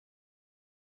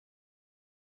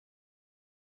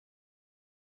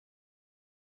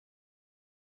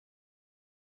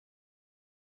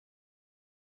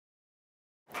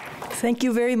Thank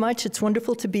you very much. It's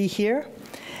wonderful to be here.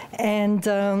 And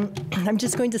I'm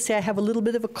just going to say I have a little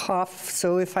bit of a cough,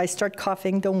 so if I start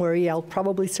coughing, don't worry, I'll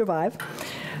probably survive.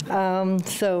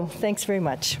 So thanks very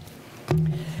much.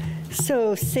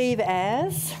 So save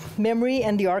as, memory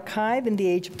and the archive in the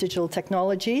age of digital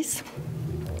technologies.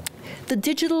 The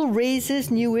digital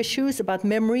raises new issues about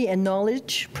memory and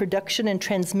knowledge, production and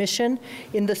transmission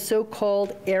in the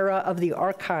so-called era of the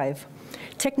archive.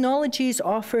 Technologies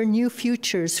offer new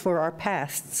futures for our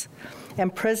pasts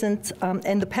and present,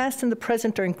 and the past and the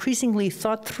present are increasingly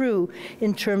thought through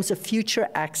in terms of future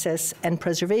access and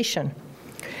preservation.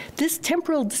 This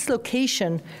temporal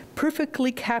dislocation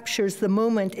perfectly captures the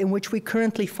moment in which we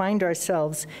currently find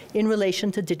ourselves in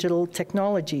relation to digital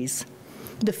technologies.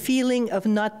 The feeling of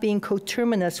not being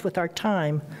coterminous with our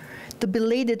time, the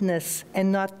belatedness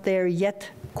and not there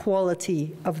yet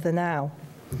quality of the now.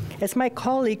 As my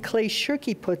colleague Clay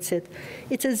Shirky puts it,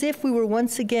 it's as if we were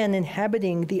once again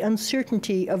inhabiting the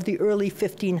uncertainty of the early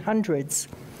 1500s.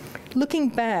 Looking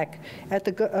back at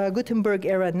the Gutenberg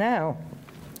era now,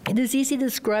 it is easy to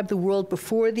describe the world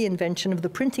before the invention of the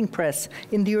printing press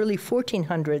in the early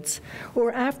 1400s,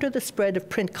 or after the spread of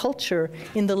print culture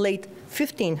in the late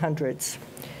 1500s.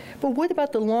 But what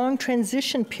about the long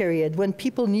transition period when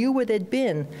people knew where they'd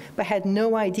been, but had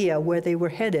no idea where they were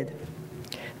headed?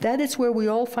 That is where we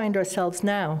all find ourselves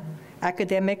now,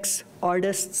 academics,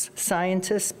 artists,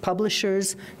 scientists,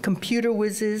 publishers, computer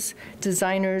whizzes,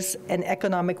 designers, and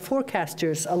economic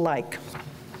forecasters alike.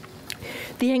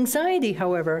 The anxiety,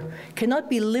 however, cannot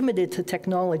be limited to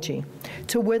technology,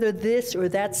 to whether this or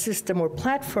that system or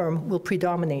platform will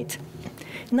predominate.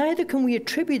 Neither can we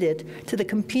attribute it to the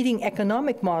competing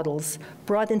economic models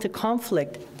brought into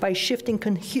conflict by shifting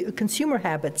consumer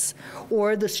habits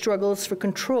or the struggles for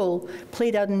control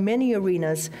played out in many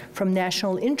arenas from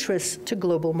national interests to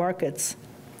global markets.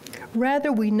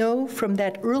 Rather, we know from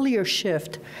that earlier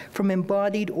shift from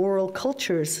embodied oral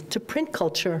cultures to print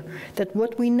culture that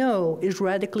what we know is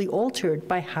radically altered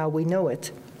by how we know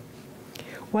it.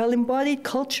 While embodied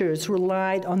cultures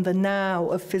relied on the now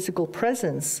of physical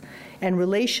presence and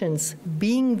relations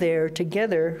being there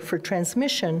together for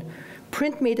transmission,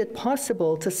 print made it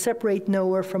possible to separate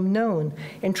knower from known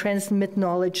and transmit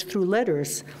knowledge through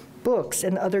letters, books,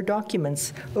 and other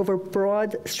documents over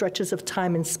broad stretches of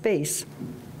time and space.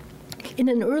 In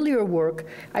an earlier work,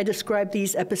 I described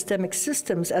these epistemic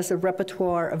systems as a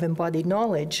repertoire of embodied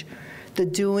knowledge, the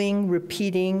doing,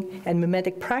 repeating, and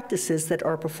mimetic practices that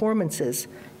are performances,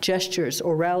 gestures,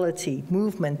 orality,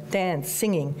 movement, dance,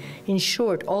 singing. In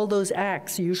short, all those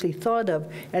acts usually thought of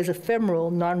as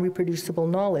ephemeral, non-reproducible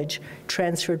knowledge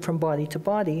transferred from body to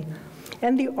body,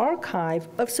 and the archive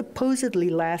of supposedly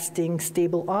lasting,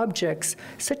 stable objects,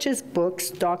 such as books,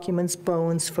 documents,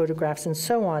 bones, photographs, and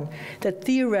so on, that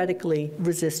theoretically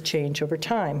resist change over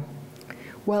time.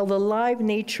 While the live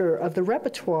nature of the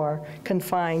repertoire,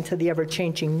 confined to the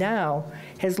ever-changing now,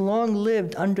 has long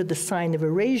lived under the sign of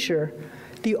erasure,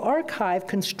 the archive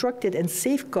constructed and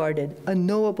safeguarded a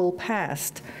knowable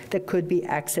past that could be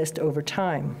accessed over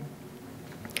time.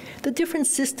 The different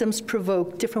systems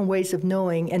provoke different ways of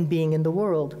knowing and being in the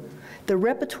world. The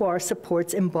repertoire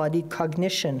supports embodied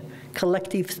cognition,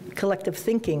 collective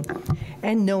thinking,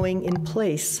 and knowing in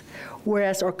place,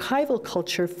 whereas archival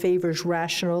culture favors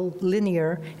rational,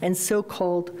 linear, and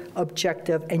so-called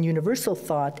objective and universal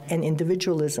thought and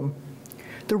individualism.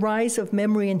 The rise of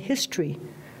memory and history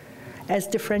as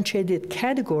differentiated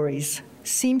categories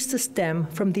seems to stem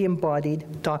from the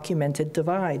embodied, documented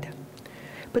divide.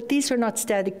 But these are not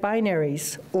static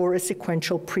binaries or a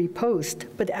sequential pre-post,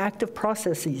 but active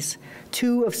processes,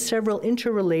 two of several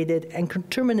interrelated and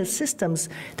conterminous systems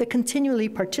that continually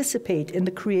participate in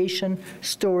the creation,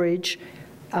 storage,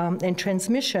 and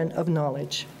transmission of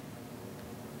knowledge.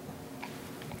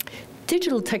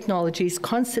 Digital technologies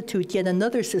constitute yet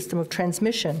another system of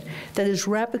transmission that is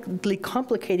rapidly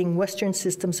complicating Western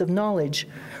systems of knowledge,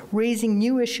 raising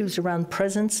new issues around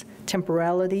presence,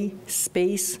 temporality,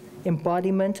 space,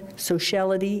 embodiment,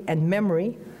 sociality, and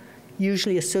memory,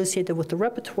 usually associated with the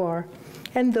repertoire,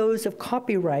 and those of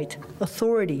copyright,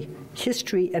 authority,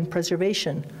 history, and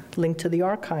preservation linked to the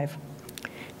archive.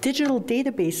 Digital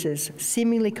databases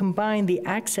seemingly combine the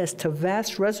access to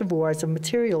vast reservoirs of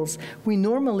materials we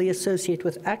normally associate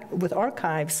with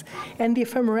archives and the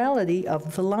ephemerality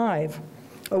of the live.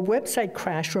 A website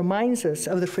crash reminds us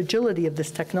of the fragility of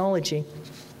this technology.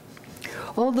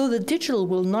 Although the digital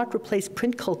will not replace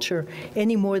print culture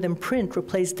any more than print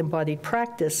replaced embodied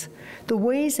practice, the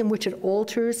ways in which it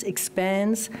alters,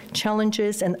 expands,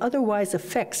 challenges, and otherwise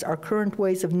affects our current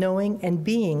ways of knowing and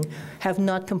being have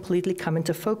not completely come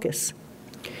into focus.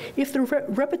 If the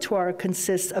repertoire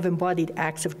consists of embodied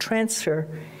acts of transfer,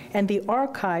 and the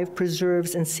archive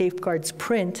preserves and safeguards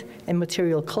print and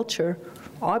material culture,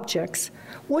 objects,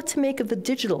 what to make of the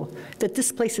digital that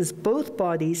displaces both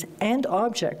bodies and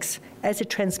objects as it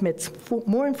transmits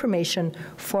more information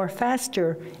far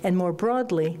faster and more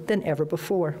broadly than ever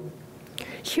before?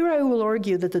 Here I will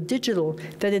argue that the digital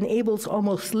that enables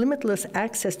almost limitless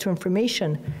access to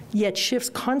information, yet shifts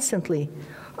constantly,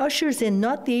 ushers in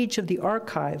not the age of the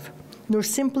archive, nor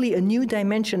simply a new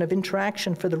dimension of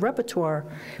interaction for the repertoire,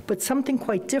 but something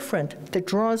quite different that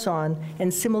draws on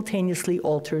and simultaneously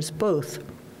alters both.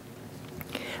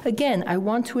 Again, I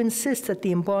want to insist that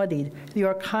the embodied, the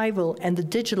archival, and the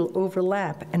digital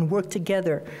overlap and work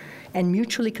together and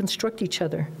mutually construct each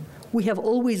other. We have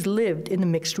always lived in a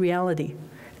mixed reality.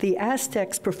 The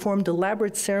Aztecs performed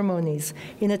elaborate ceremonies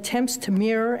in attempts to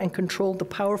mirror and control the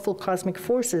powerful cosmic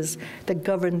forces that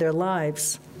govern their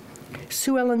lives.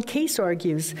 Sue Ellen Case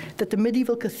argues that the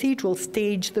medieval cathedral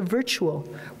staged the virtual,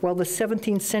 while the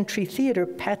 17th century theater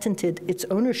patented its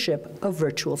ownership of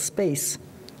virtual space.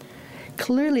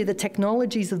 Clearly, the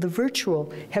technologies of the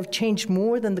virtual have changed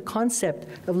more than the concept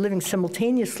of living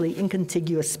simultaneously in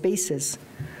contiguous spaces.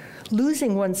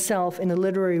 Losing oneself in a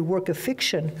literary work of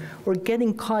fiction, or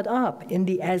getting caught up in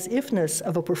the as-ifness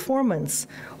of a performance,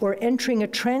 or entering a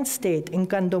trance state in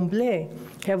candomblé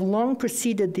have long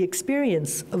preceded the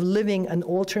experience of living an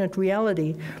alternate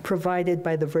reality provided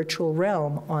by the virtual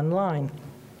realm online.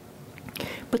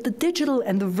 But the digital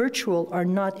and the virtual are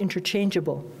not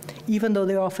interchangeable, even though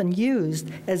they're often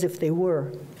used as if they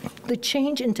were. The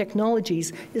change in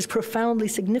technologies is profoundly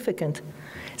significant.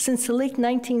 Since the late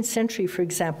 19th century, for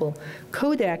example,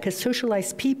 Kodak has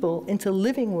socialized people into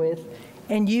living with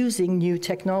and using new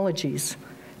technologies.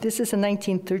 This is a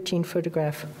 1913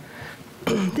 photograph.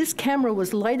 This camera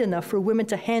was light enough for women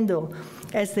to handle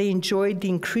as they enjoyed the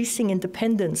increasing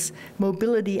independence,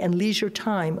 mobility, and leisure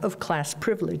time of class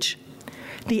privilege.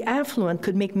 The affluent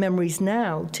could make memories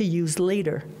now to use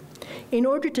later. In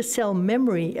order to sell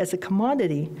memory as a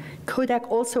commodity, Kodak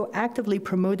also actively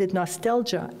promoted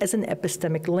nostalgia as an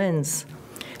epistemic lens.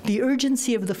 The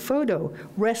urgency of the photo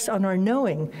rests on our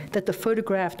knowing that the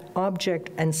photographed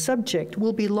object and subject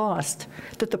will be lost,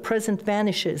 that the present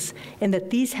vanishes, and that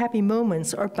these happy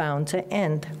moments are bound to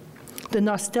end. The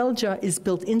nostalgia is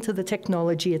built into the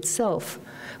technology itself,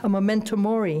 a memento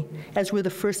mori, as were the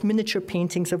first miniature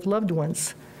paintings of loved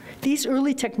ones. These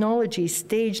early technologies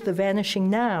staged the vanishing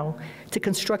now to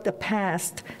construct a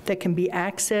past that can be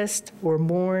accessed or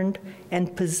mourned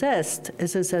and possessed,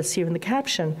 as it says here in the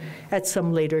caption, at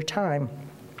some later time.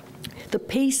 The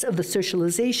pace of the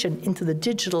socialization into the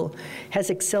digital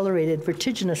has accelerated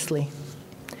vertiginously.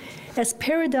 As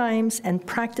paradigms and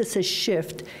practices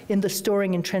shift in the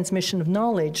storing and transmission of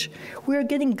knowledge, we are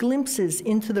getting glimpses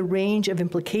into the range of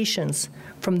implications,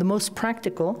 from the most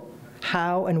practical,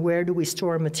 how and where do we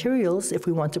store our materials if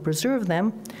we want to preserve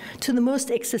them, to the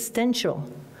most existential,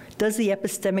 does the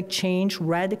epistemic change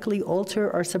radically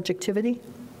alter our subjectivity?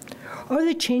 Are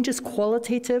the changes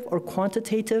qualitative or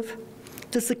quantitative?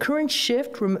 Does the current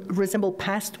shift resemble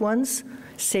past ones,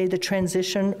 say the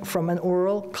transition from an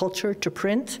oral culture to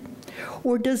print?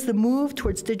 Or does the move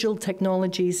towards digital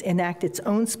technologies enact its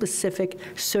own specific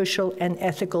social and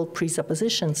ethical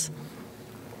presuppositions?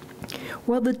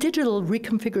 While the digital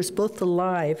reconfigures both the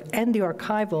live and the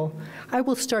archival, I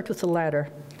will start with the latter.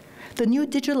 The new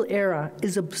digital era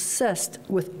is obsessed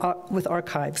with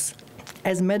archives,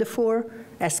 as metaphor,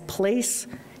 as place,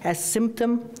 as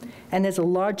symptom, and as a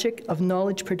logic of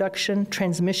knowledge production,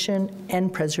 transmission,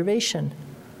 and preservation.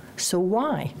 So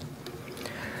why?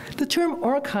 The term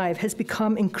archive has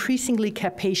become increasingly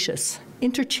capacious,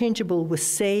 interchangeable with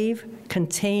save,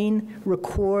 contain,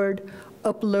 record,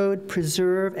 upload,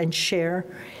 preserve, and share,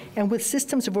 and with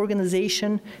systems of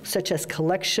organization such as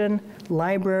collection,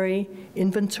 library,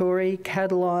 inventory,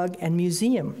 catalog, and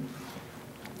museum.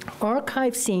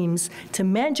 Archive seems to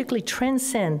magically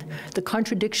transcend the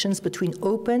contradictions between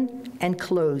open and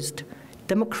closed,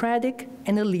 democratic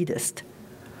and elitist.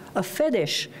 A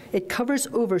fetish, it covers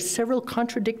over several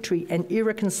contradictory and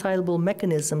irreconcilable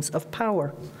mechanisms of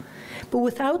power. But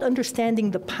without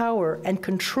understanding the power and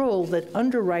control that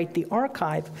underwrite the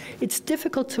archive, it's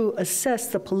difficult to assess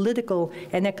the political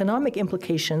and economic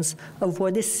implications of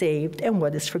what is saved and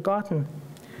what is forgotten.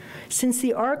 Since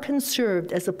the archon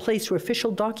served as a place where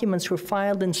official documents were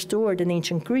filed and stored in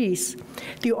ancient Greece,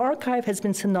 the archive has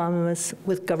been synonymous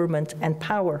with government and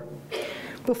power.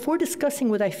 Before discussing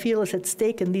what I feel is at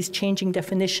stake in these changing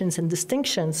definitions and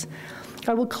distinctions,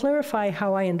 I will clarify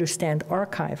how I understand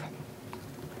archive.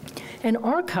 An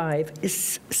archive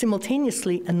is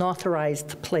simultaneously an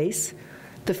authorized place,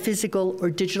 the physical or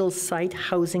digital site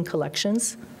housing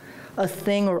collections, a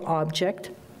thing or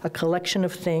object, a collection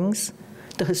of things,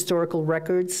 the historical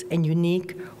records and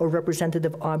unique or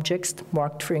representative objects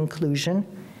marked for inclusion,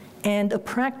 and a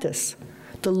practice,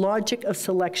 the logic of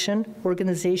selection,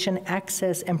 organization,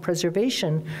 access, and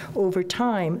preservation over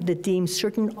time that deems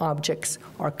certain objects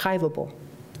archivable.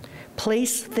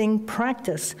 Place, thing,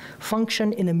 practice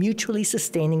function in a mutually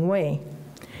sustaining way.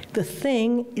 The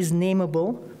thing is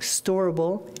nameable,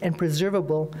 storable, and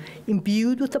preservable,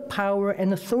 imbued with the power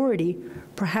and authority,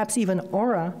 perhaps even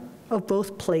aura, of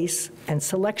both place and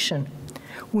selection.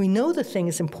 We know the thing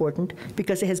is important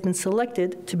because it has been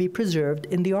selected to be preserved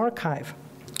in the archive.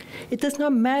 It does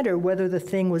not matter whether the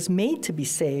thing was made to be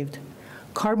saved.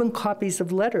 Carbon copies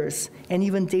of letters and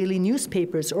even daily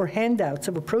newspapers or handouts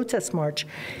of a protest march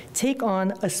take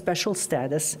on a special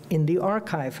status in the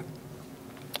archive.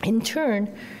 In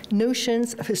turn,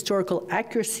 notions of historical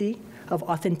accuracy, of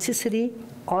authenticity,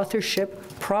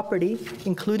 authorship, property,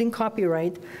 including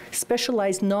copyright,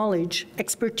 specialized knowledge,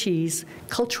 expertise,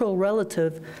 cultural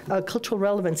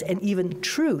relevance, and even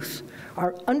truth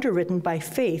are underwritten by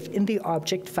faith in the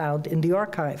object found in the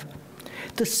archive.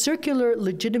 The circular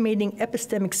legitimating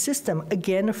epistemic system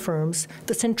again affirms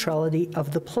the centrality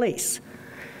of the place.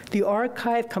 The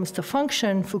archive comes to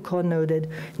function, Foucault noted,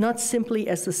 not simply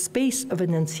as the space of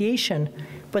enunciation,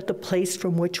 but the place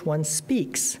from which one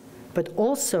speaks, but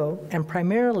also, and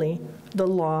primarily, the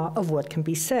law of what can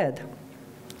be said.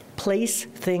 Place,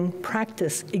 thing,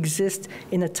 practice exist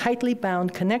in a tightly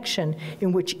bound connection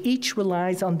in which each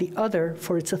relies on the other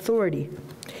for its authority.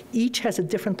 Each has a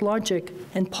different logic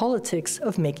and politics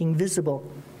of making visible.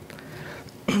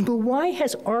 But why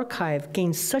has archive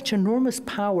gained such enormous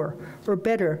power, or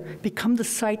better, become the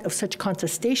site of such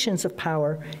contestations of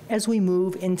power as we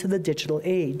move into the digital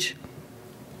age?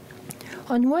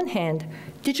 On one hand,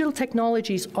 digital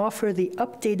technologies offer the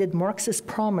updated Marxist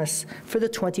promise for the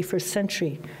 21st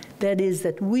century. That is,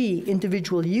 that we,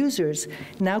 individual users,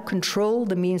 now control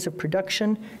the means of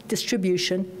production,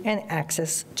 distribution, and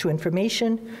access to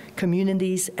information,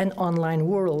 communities, and online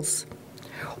worlds.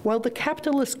 While the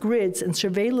capitalist grids and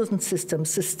surveillance systems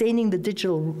sustaining the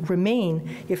digital remain,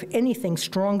 if anything,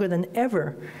 stronger than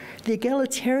ever, the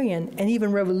egalitarian and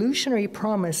even revolutionary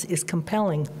promise is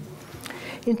compelling.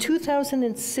 In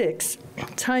 2006,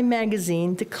 Time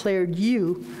magazine declared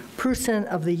you Person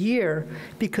of the Year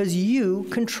because you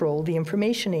control the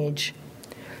information age.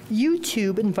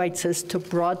 YouTube invites us to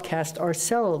broadcast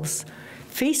ourselves.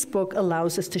 Facebook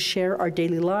allows us to share our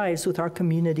daily lives with our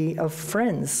community of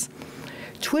friends.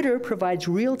 Twitter provides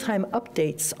real-time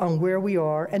updates on where we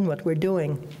are and what we're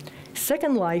doing.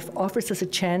 Second Life offers us a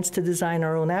chance to design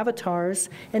our own avatars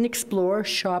and explore,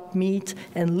 shop, meet,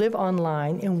 and live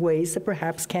online in ways that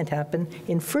perhaps can't happen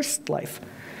in First Life.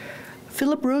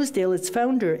 Philip Rosedale, its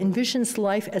founder, envisions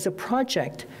life as a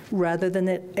project rather than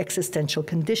an existential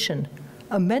condition,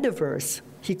 a metaverse,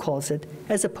 he calls it,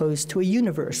 as opposed to a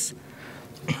universe.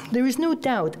 There is no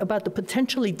doubt about the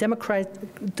potentially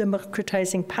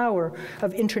democratizing power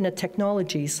of internet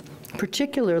technologies,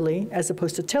 particularly, as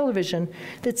opposed to television,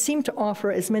 that seem to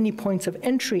offer as many points of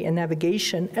entry and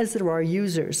navigation as there are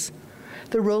users.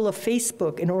 The role of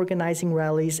Facebook in organizing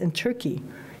rallies in Turkey,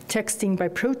 texting by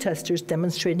protesters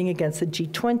demonstrating against the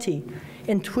G20,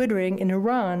 and Twittering in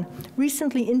Iran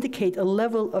recently indicate a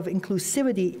level of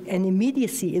inclusivity and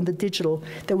immediacy in the digital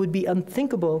that would be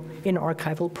unthinkable in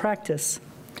archival practice.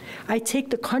 I take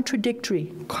the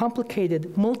contradictory,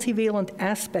 complicated, multivalent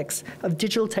aspects of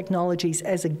digital technologies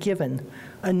as a given,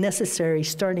 a necessary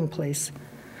starting place.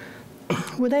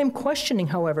 What I am questioning,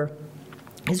 however,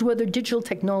 is whether digital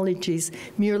technologies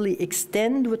merely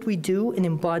extend what we do in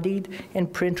embodied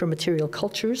and print or material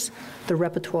cultures, the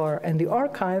repertoire and the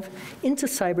archive, into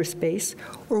cyberspace,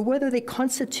 or whether they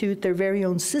constitute their very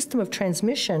own system of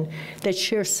transmission that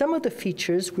shares some of the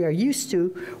features we are used to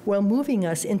while moving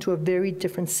us into a very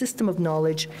different system of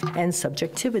knowledge and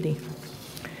subjectivity.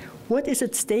 What is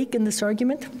at stake in this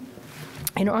argument?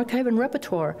 In Archive and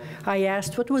Repertoire, I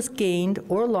asked what was gained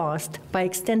or lost by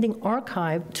extending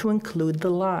archive to include the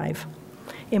live.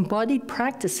 Embodied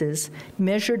practices,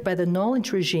 measured by the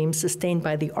knowledge regime sustained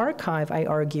by the archive, I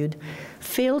argued,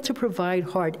 fail to provide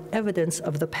hard evidence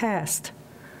of the past.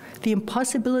 The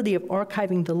impossibility of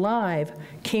archiving the live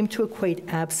came to equate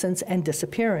absence and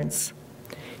disappearance.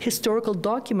 Historical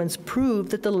documents prove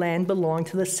that the land belonged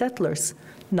to the settlers,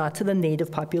 not to the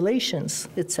native populations,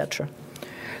 etc.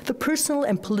 The personal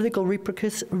and political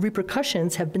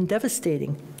repercussions have been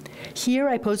devastating. Here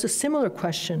I pose a similar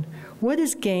question. What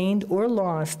is gained or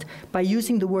lost by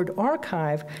using the word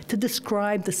archive to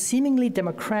describe the seemingly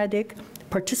democratic,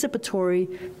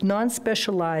 participatory,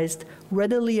 non-specialized,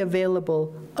 readily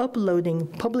available uploading,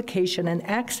 publication, and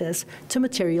access to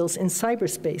materials in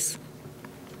cyberspace?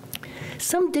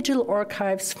 Some digital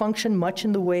archives function much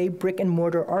in the way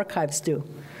brick-and-mortar archives do.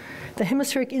 The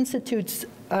Hemispheric Institute's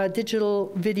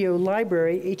digital video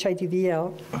library,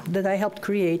 HIDVL, that I helped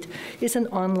create, is an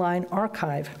online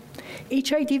archive.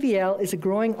 HIDVL is a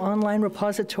growing online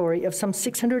repository of some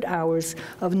 600 hours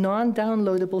of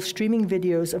non-downloadable streaming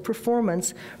videos of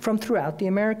performance from throughout the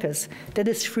Americas that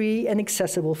is free and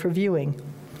accessible for viewing.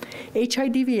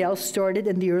 HIDVL started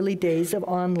in the early days of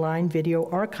online video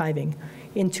archiving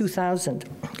in 2000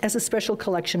 as a special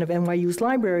collection of NYU's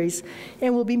libraries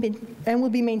and will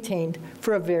be maintained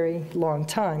for a very long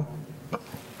time.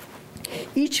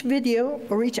 Each video,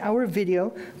 or each hour of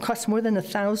video, costs more than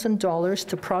 $1,000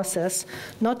 to process,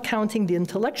 not counting the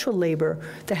intellectual labor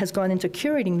that has gone into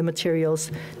curating the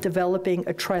materials, developing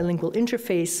a trilingual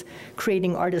interface,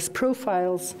 creating artist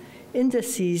profiles,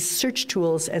 indices, search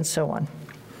tools, and so on.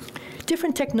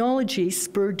 Different technologies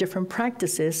spur different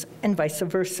practices, and vice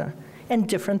versa, and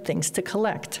different things to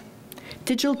collect.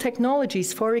 Digital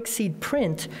technologies far exceed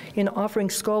print in offering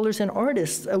scholars and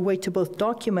artists a way to both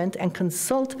document and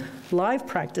consult live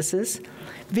practices.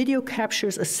 Video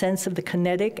captures a sense of the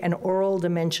kinetic and oral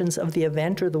dimensions of the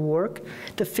event or the work,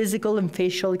 the physical and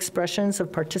facial expressions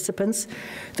of participants,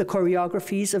 the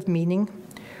choreographies of meaning.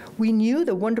 We knew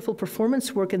that wonderful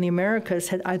performance work in the Americas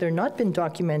had either not been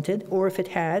documented, or if it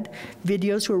had,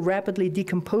 videos were rapidly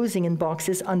decomposing in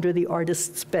boxes under the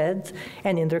artist's beds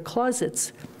and in their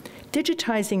closets.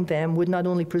 Digitizing them would not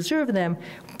only preserve them,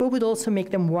 but would also make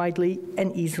them widely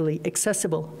and easily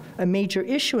accessible, a major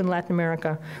issue in Latin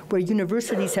America, where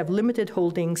universities have limited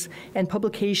holdings and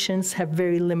publications have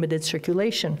very limited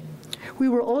circulation. We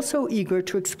were also eager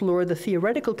to explore the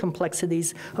theoretical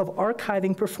complexities of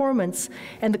archiving performance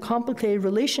and the complicated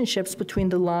relationships between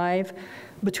live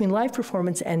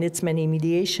performance and its many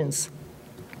mediations.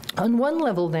 On one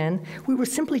level, then, we were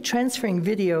simply transferring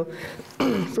video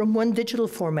from one digital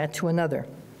format to another.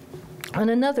 On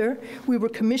another, we were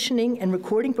commissioning and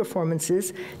recording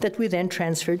performances that we then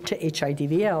transferred to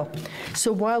HIDVL.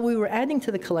 So while we were adding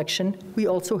to the collection, we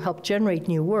also helped generate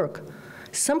new work.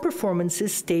 Some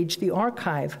performances staged the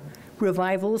archive,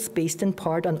 revivals based in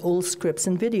part on old scripts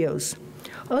and videos.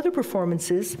 Other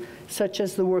performances, such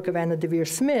as the work of Anna DeVere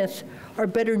Smith, are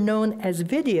better known as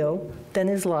video than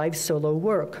as live solo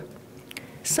work.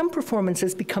 Some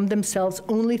performances become themselves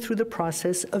only through the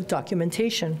process of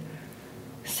documentation.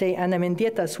 Say Ana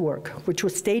Mendieta's work, which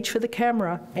was staged for the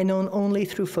camera and known only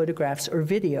through photographs or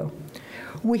video.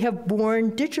 We have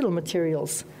born digital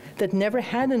materials that never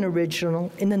had an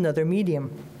original in another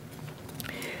medium.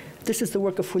 This is the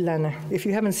work of Fulana. If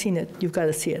you haven't seen it, you've got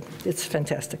to see it. It's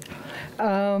fantastic.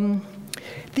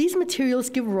 These materials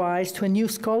give rise to a new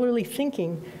scholarly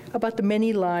thinking about the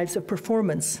many lives of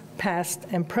performance, past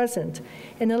and present,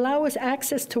 and allow us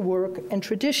access to work and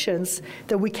traditions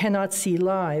that we cannot see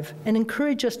live, and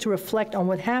encourage us to reflect on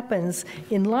what happens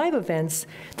in live events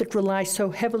that rely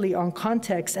so heavily on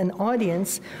context and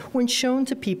audience when shown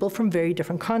to people from very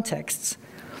different contexts.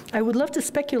 I would love to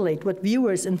speculate what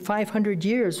viewers in 500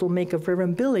 years will make of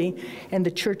Reverend Billy and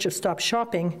the Church of Stop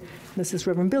Shopping. This is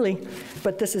Reverend Billy,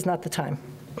 but this is not the time.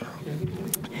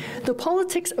 The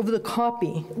politics of the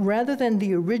copy, rather than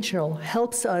the original,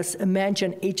 helps us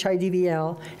imagine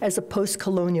HIDVL as a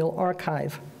post-colonial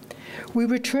archive. We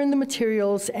return the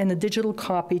materials and a digital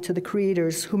copy to the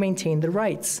creators who maintain the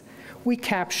rights. We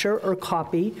capture or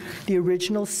copy the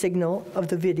original signal of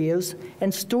the videos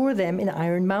and store them in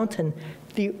Iron Mountain,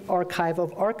 the archive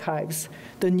of archives,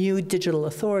 the new digital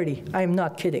authority. I am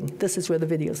not kidding. This is where the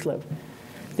videos live.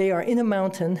 They are in a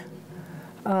mountain.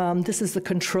 This is the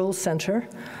control center.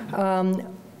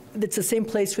 It's the same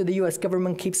place where the U.S.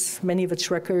 government keeps many of its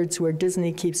records, where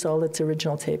Disney keeps all its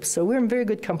original tapes. So we're in very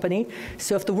good company.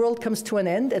 So if the world comes to an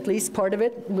end, at least part of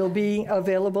it will be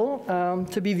available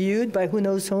to be viewed by who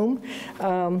knows whom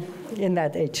in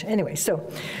that age. Anyway, so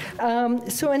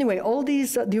anyway, all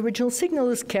these, the original signal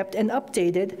is kept and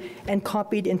updated and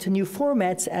copied into new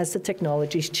formats as the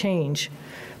technologies change.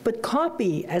 But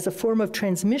copy as a form of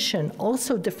transmission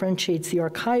also differentiates the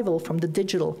archival from the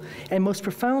digital, and most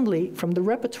profoundly from the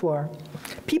repertoire.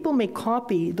 People may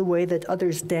copy the way that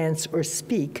others dance or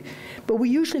speak, but we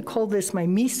usually call this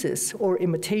mimesis or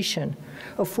imitation,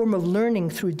 a form of learning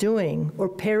through doing or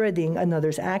parodying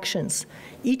another's actions.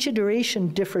 Each iteration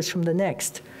differs from the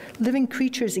next. Living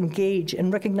creatures engage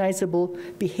in recognizable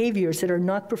behaviors that are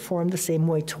not performed the same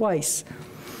way twice.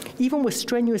 Even with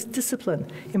strenuous discipline,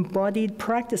 embodied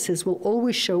practices will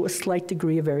always show a slight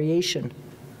degree of variation.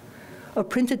 A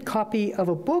printed copy of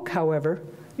a book, however,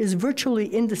 is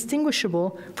virtually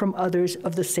indistinguishable from others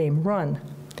of the same run.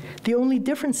 The only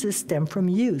differences stem from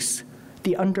use,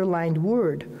 the underlined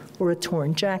word, or a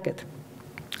torn jacket.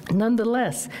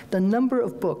 Nonetheless, the number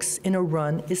of books in a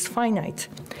run is finite.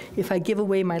 If I give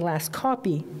away my last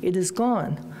copy, it is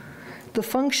gone. The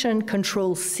function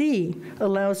Control-C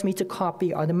allows me to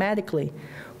copy automatically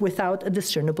without a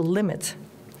discernible limit.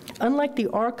 Unlike the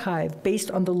archive based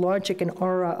on the logic and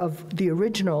aura of the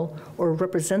original or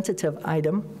representative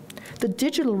item, the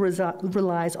digital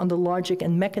relies on the logic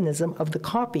and mechanism of the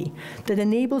copy that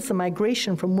enables the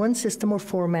migration from one system or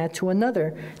format to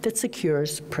another that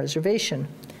secures preservation.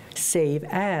 Save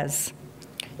as.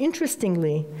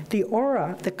 Interestingly, the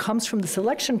aura that comes from the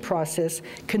selection process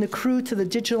can accrue to the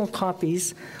digital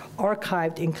copies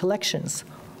archived in collections.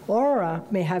 Aura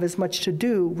may have as much to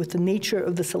do with the nature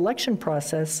of the selection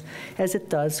process as it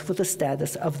does with the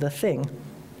status of the thing.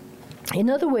 In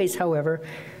other ways, however,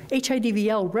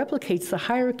 HIDVL replicates the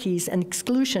hierarchies and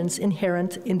exclusions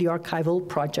inherent in the archival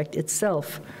project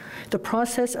itself. The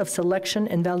process of selection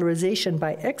and valorization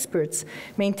by experts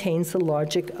maintains the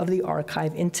logic of the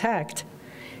archive intact.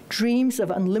 Dreams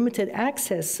of unlimited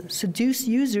access seduce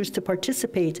users to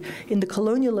participate in the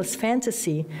colonialist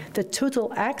fantasy that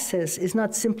total access is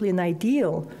not simply an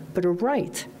ideal, but a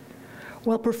right.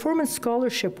 While performance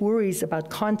scholarship worries about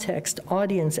context,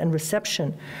 audience, and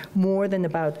reception more than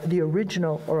about the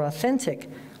original or authentic,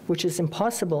 which is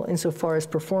impossible insofar as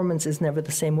performance is never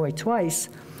the same way twice,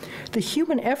 the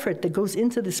human effort that goes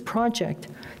into this project,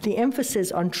 the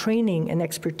emphasis on training and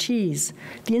expertise,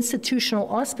 the institutional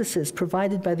auspices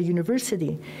provided by the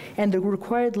university, and the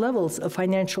required levels of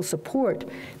financial support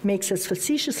makes us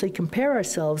facetiously compare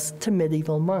ourselves to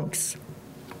medieval monks.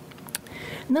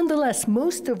 Nonetheless,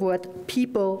 most of what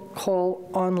people call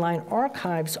online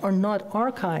archives are not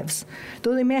archives,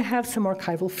 though they may have some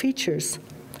archival features.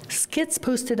 Skits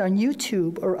posted on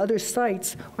YouTube or other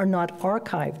sites are not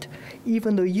archived,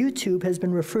 even though YouTube has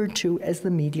been referred to as the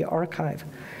media archive.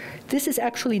 This is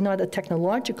actually not a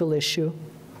technological issue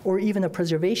or even a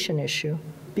preservation issue,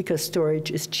 because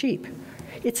storage is cheap.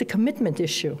 It's a commitment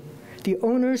issue. The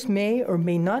owners may or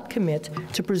may not commit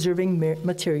to preserving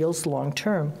materials long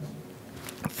term.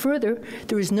 Further,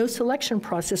 there is no selection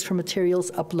process for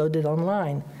materials uploaded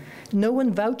online. No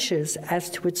one vouches as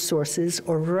to its sources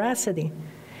or veracity.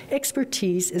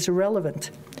 Expertise is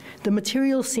irrelevant. The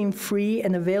materials seem free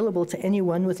and available to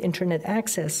anyone with internet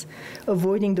access,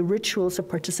 avoiding the rituals of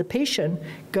participation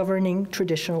governing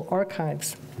traditional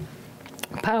archives.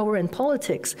 Power and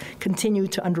politics continue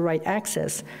to underwrite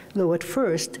access, though at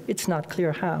first it's not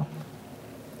clear how.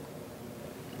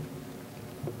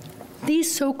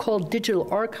 These so-called digital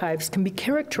archives can be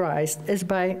characterized as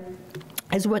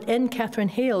what N. Catherine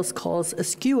Hales calls a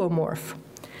skeuomorph,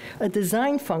 a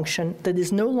design function that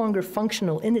is no longer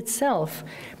functional in itself,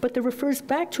 but that refers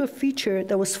back to a feature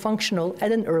that was functional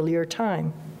at an earlier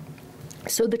time.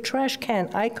 So the trash can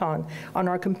icon on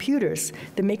our computers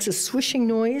that makes a swishing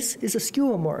noise is a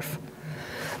skeuomorph.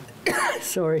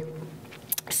 Sorry.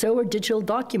 So are digital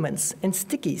documents and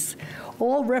stickies.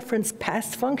 All reference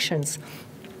past functions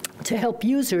to help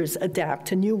users adapt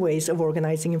to new ways of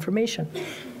organizing information.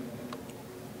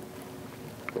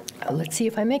 Let's see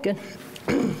if I make it.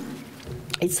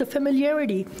 It's the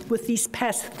familiarity with these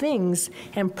past things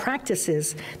and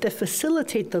practices that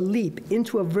facilitate the leap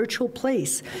into a virtual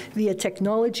place via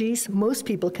technologies most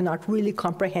people cannot really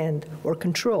comprehend or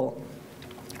control.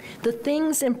 The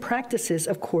things and practices,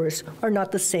 of course, are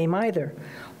not the same either.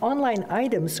 Online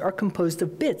items are composed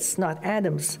of bits, not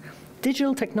atoms.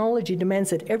 Digital technology demands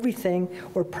that everything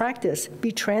or practice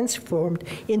be transformed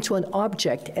into an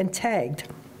object and tagged.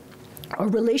 Our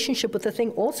relationship with the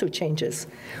thing also changes.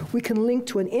 We can link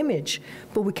to an image,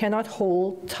 but we cannot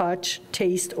hold, touch,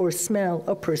 taste, or smell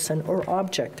a person or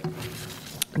object.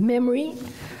 Memory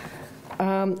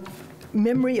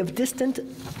of distant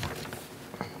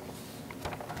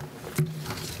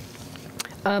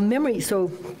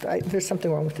so there's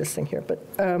something wrong with this thing here, but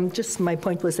just my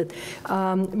point was that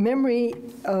memory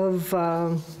of,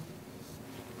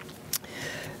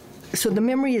 so the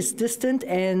memory is distant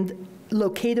and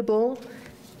locatable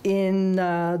in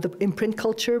print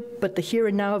culture, but the here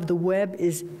and now of the web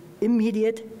is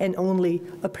immediate and only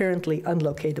apparently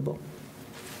unlocatable.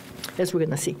 as we're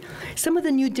going to see. Some of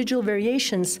the new digital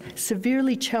variations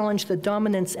severely challenge the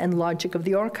dominance and logic of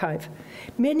the archive.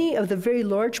 Many of the very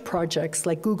large projects,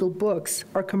 like Google Books,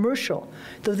 are commercial,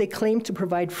 though they claim to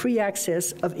provide free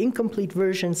access of incomplete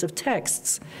versions of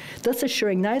texts, thus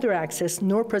assuring neither access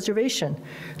nor preservation,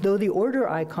 though the order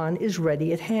icon is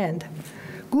ready at hand.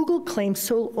 Google claims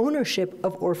sole ownership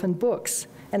of orphan books,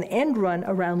 an end run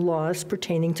around laws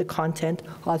pertaining to content,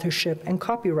 authorship, and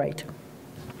copyright.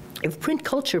 If print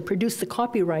culture produced the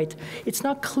copyright, it's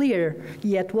not clear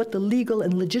yet what the legal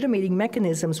and legitimating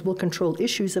mechanisms will control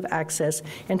issues of access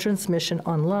and transmission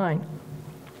online.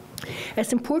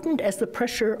 As important as the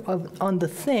pressure on the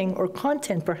thing or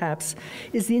content, perhaps,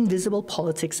 is the invisible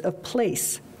politics of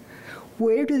place.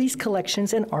 Where do these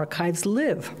collections and archives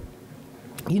live?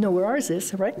 You know where ours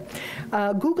is, right?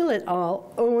 Google et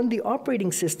al. Own the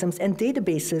operating systems and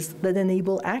databases that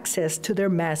enable access to their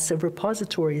massive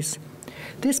repositories.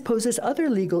 This poses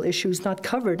other legal issues not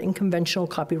covered in conventional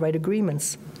copyright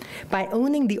agreements. By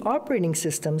owning the operating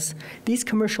systems, these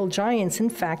commercial giants, in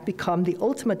fact, become the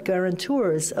ultimate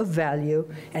guarantors of value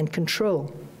and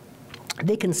control.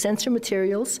 They can censor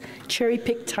materials,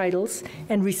 cherry-pick titles,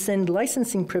 and rescind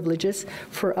licensing privileges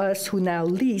for us who now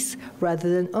lease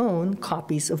rather than own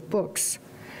copies of books.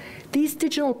 These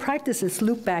digital practices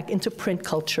loop back into print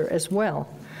culture as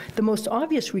well. The most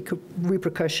obvious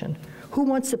repercussion: who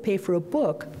wants to pay for a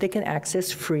book they can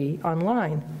access free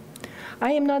online?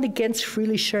 I am not against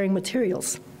freely sharing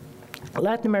materials.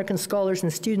 Latin American scholars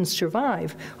and students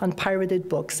survive on pirated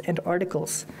books and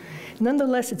articles.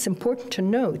 Nonetheless, it's important to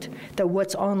note that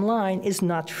what's online is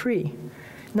not free.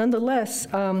 Nonetheless,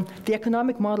 the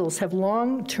economic models have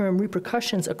long-term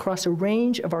repercussions across a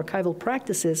range of archival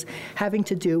practices having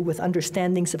to do with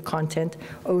understandings of content,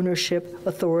 ownership,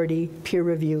 authority, peer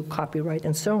review, copyright,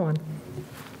 and so on.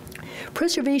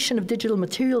 Preservation of digital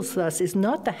materials, thus, is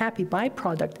not the happy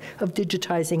byproduct of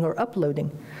digitizing or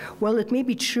uploading. While it may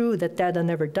be true that data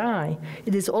never die,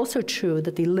 it is also true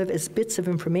that they live as bits of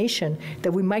information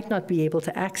that we might not be able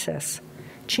to access.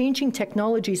 Changing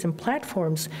technologies and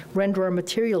platforms render our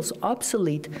materials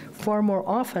obsolete far more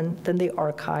often than they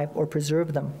archive or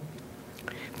preserve them.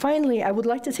 Finally, I would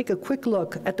like to take a quick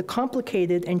look at the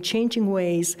complicated and changing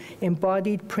ways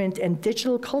embodied print and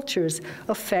digital cultures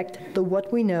affect the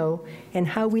what we know and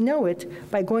how we know it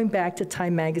by going back to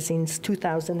Time Magazine's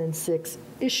 2006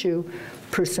 issue,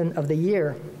 Person of the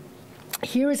Year.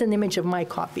 Here is an image of my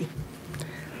copy.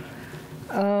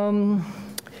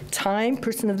 Time,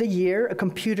 Person of the Year, a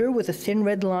computer with a thin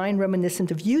red line reminiscent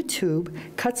of YouTube,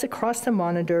 cuts across the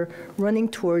monitor running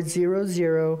towards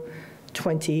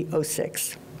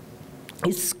 002006.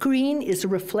 Its screen is a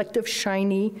reflective,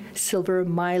 shiny, silver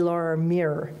mylar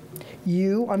mirror.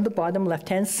 You, on the bottom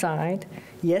left-hand side,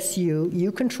 yes,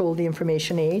 you control the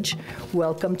information age.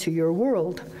 Welcome to your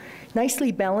world.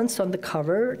 Nicely balanced on the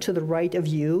cover to the right of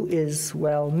you is,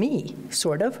 well, me,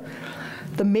 sort of.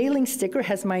 The mailing sticker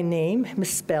has my name,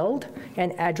 misspelled,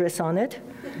 and address on it.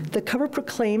 The cover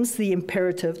proclaims the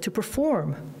imperative to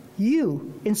perform.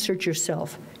 You insert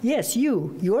yourself. Yes,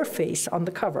 you, your face on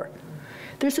the cover.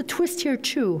 There's a twist here,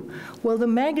 too. While the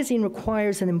magazine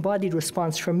requires an embodied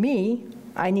response from me,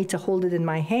 I need to hold it in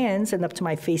my hands and up to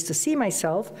my face to see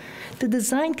myself, the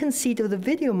design conceit of the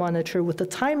video monitor with the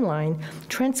timeline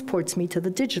transports me to the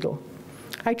digital.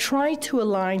 I try to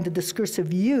align the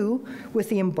discursive you with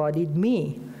the embodied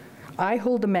me. I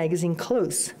hold the magazine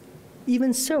close.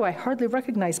 Even so, I hardly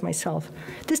recognize myself.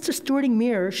 This distorting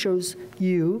mirror shows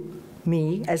you,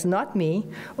 me, as not me,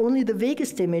 only the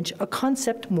vaguest image, a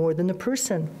concept more than a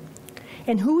person.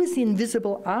 And who is the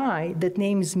invisible I that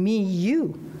names me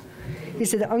you?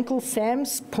 Is it Uncle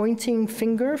Sam's pointing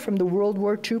finger from the World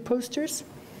War II posters?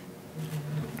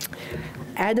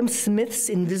 Adam Smith's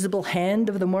invisible hand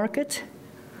of the market?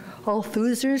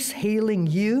 Althusser's hailing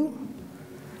you?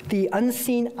 The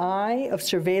unseen eye of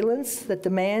surveillance that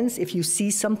demands if you see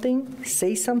something,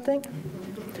 say something?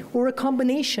 Or a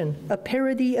combination, a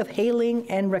parody of hailing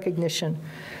and recognition.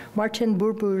 Martin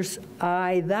Buber's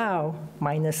I, thou,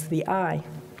 minus the I.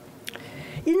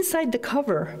 Inside the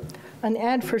cover, an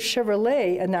ad for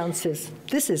Chevrolet announces,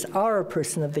 this is our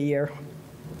Person of the Year.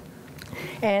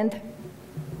 And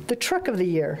the Truck of the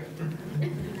Year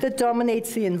that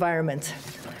dominates the environment.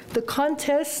 The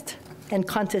contest and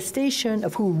contestation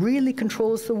of who really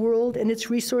controls the world and its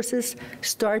resources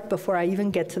start before I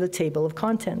even get to the table of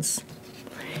contents.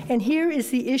 And here is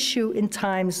the issue in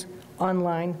Time's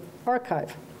online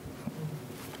archive.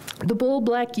 The bold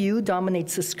black U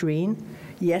dominates the screen.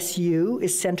 Yes, you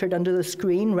is centered under the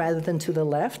screen rather than to the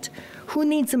left. Who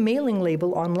needs a mailing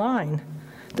label online?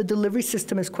 The delivery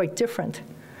system is quite different.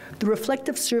 The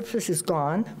reflective surface is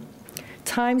gone.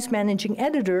 Time's managing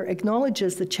editor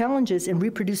acknowledges the challenges in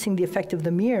reproducing the effect of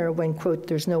the mirror when, quote,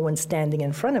 there's no one standing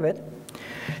in front of it.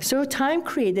 So Time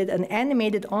created an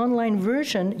animated online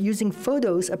version using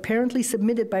photos apparently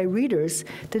submitted by readers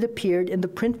that appeared in the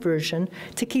print version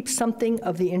to keep something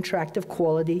of the interactive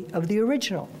quality of the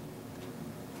original.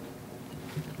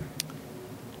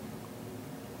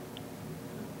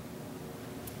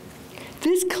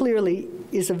 This clearly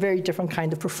is a very different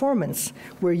kind of performance,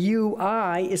 where you,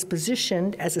 I, is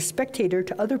positioned as a spectator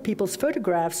to other people's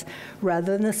photographs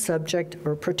rather than a subject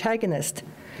or protagonist.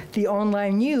 The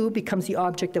online you becomes the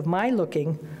object of my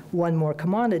looking, one more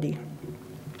commodity.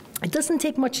 It doesn't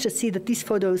take much to see that these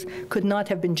photos could not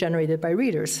have been generated by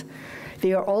readers.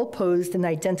 They are all posed in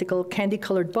identical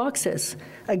candy-colored boxes.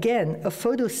 Again, a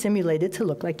photo simulated to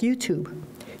look like YouTube.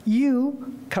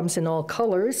 You comes in all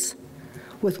colors.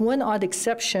 With one odd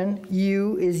exception,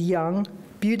 you is young,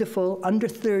 beautiful, under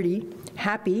 30,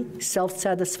 happy,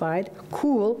 self-satisfied,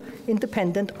 cool,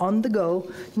 independent, on the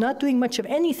go, not doing much of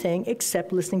anything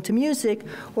except listening to music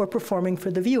or performing for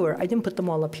the viewer. I didn't put them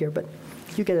all up here, but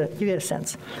you get a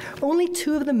sense. Only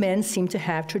two of the men seem to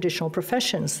have traditional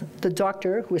professions, the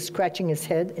doctor, who is scratching his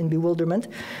head in bewilderment,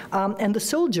 and the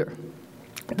soldier.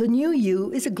 The new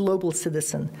you is a global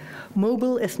citizen.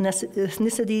 Mobile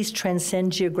ethnicities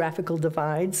transcend geographical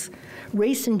divides.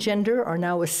 Race and gender are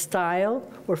now a style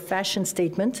or fashion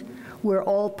statement. We're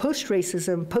all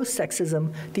post-racism,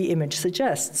 post-sexism, the image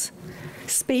suggests.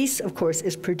 Space, of course,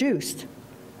 is produced.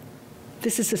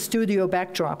 This is a studio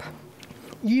backdrop.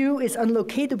 You is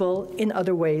unlocatable in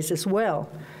other ways as well.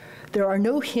 There are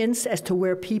no hints as to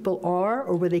where people are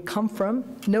or where they come from,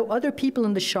 no other people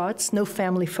in the shots, no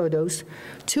family photos.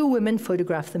 Two women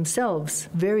photograph themselves,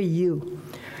 very you.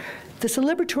 The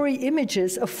celebratory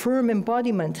images affirm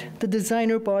embodiment. The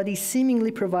designer body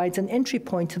seemingly provides an entry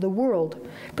point to the world.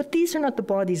 But these are not the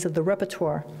bodies of the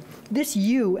repertoire. This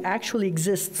you actually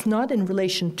exists not in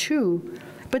relation to,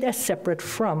 but as separate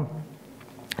from.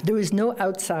 There is no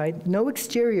outside, no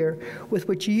exterior with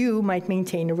which you might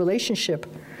maintain a relationship.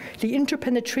 The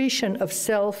interpenetration of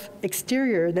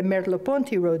self-exterior that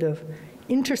Merleau-Ponty wrote of,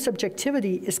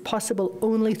 intersubjectivity, is possible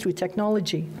only through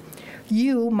technology.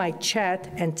 You might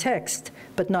chat and text,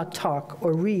 but not talk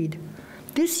or read.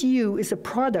 This you is a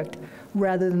product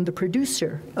rather than the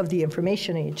producer of the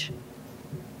information age.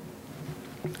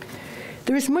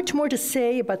 There is much more to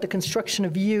say about the construction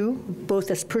of you,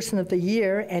 both as person of the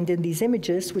year and in these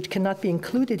images, which cannot be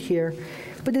included here,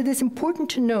 but it is important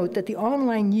to note that the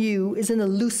online you is an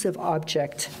elusive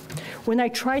object. When I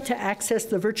tried to access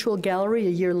the virtual gallery a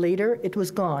year later, it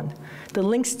was gone. The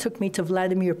links took me to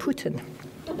Vladimir Putin.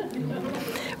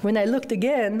 When I looked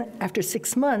again, after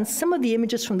 6 months, some of the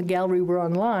images from the gallery were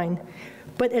online,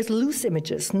 but as loose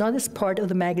images, not as part of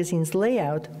the magazine's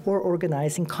layout or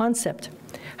organizing concept.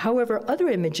 However, other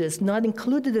images not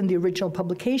included in the original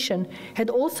publication had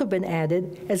also been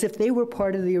added as if they were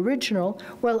part of the original,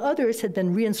 while others had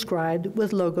been reinscribed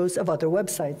with logos of other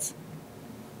websites.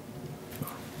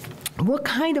 What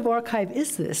kind of archive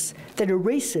is this that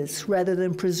erases rather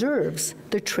than preserves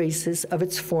the traces of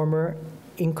its former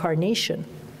incarnation?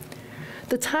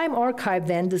 The Time archive,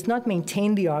 then, does not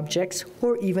maintain the objects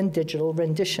or even digital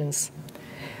renditions.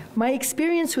 My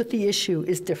experience with the issue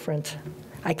is different.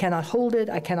 I cannot hold it,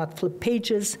 I cannot flip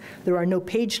pages, there are no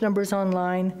page numbers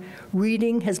online,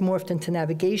 reading has morphed into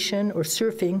navigation or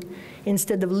surfing.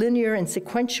 Instead of linear and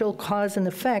sequential cause and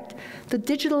effect, the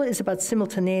digital is about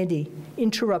simultaneity,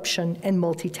 interruption, and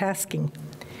multitasking.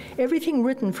 Everything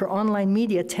written for online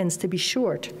media tends to be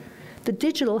short. The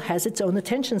digital has its own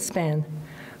attention span.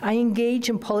 I engage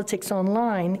in politics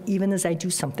online even as I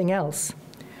do something else.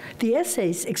 The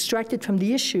essays extracted from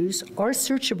the issues are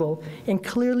searchable and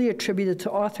clearly attributed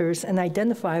to authors and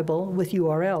identifiable with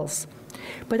URLs.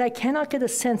 But I cannot get a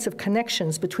sense of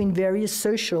connections between various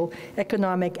social,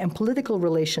 economic, and political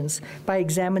relations by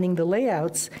examining the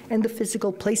layouts and the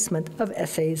physical placement of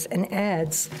essays and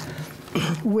ads.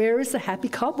 Where is the happy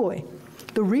cowboy,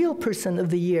 the real person of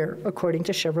the year, according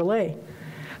to Chevrolet?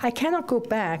 I cannot go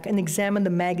back and examine the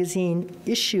magazine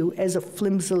issue as a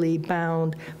flimsily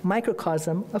bound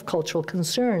microcosm of cultural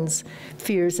concerns,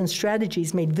 fears, and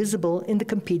strategies made visible in the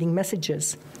competing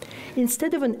messages.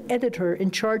 Instead of an editor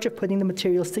in charge of putting the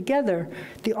materials together,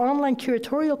 the online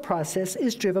curatorial process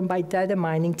is driven by data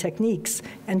mining techniques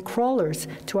and crawlers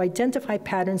to identify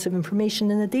patterns of information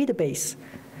in a database.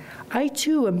 I,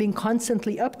 too, am being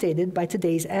constantly updated by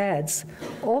today's ads,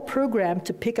 all programmed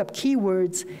to pick up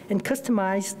keywords and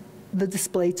customize the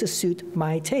display to suit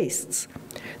my tastes.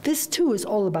 This, too, is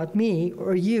all about me,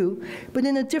 or you, but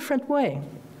in a different way.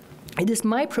 It is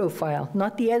my profile,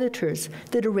 not the editor's,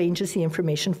 that arranges the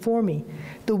information for me.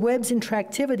 The web's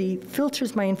interactivity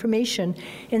filters my information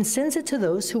and sends it to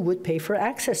those who would pay for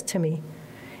access to me.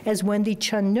 As Wendy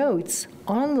Chun notes,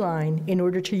 online, in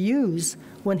order to use,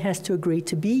 one has to agree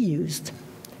to be used.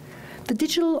 The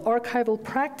digital archival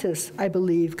practice, I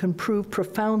believe, can prove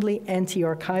profoundly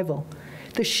anti-archival.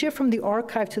 The shift from the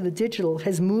archive to the digital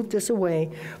has moved us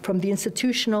away from the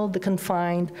institutional, the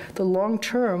confined, the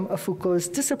long-term of Foucault's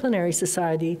disciplinary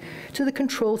society to the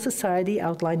controlled society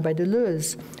outlined by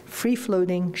Deleuze,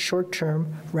 free-floating,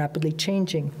 short-term, rapidly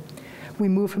changing. We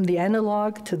move from the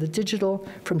analog to the digital,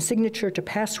 from signature to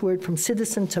password, from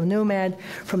citizen to nomad,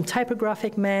 from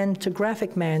typographic man to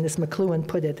graphic man, as McLuhan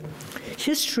put it.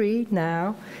 History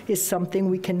now is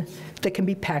something that can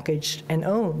be packaged and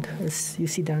owned, as you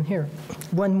see down here.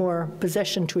 One more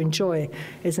possession to enjoy,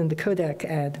 as in the Kodak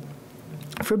ad.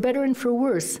 For better and for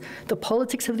worse, the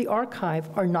politics of the archive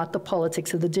are not the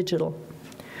politics of the digital.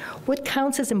 What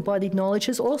counts as embodied knowledge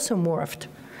has also morphed.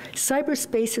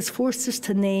 Cyberspace has forced us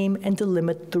to name and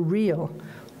delimit the real.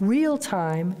 Real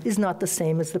time is not the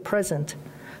same as the present.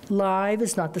 Live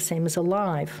is not the same as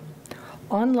alive.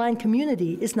 Online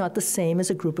community is not the same as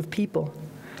a group of people.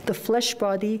 The flesh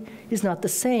body is not the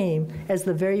same as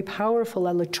the very powerful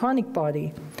electronic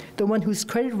body, the one whose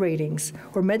credit ratings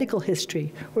or medical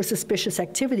history or suspicious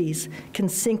activities can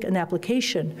sink an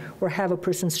application or have a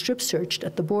person strip searched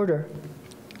at the border.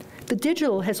 The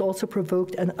digital has also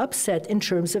provoked an upset in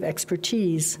terms of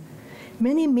expertise.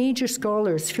 Many major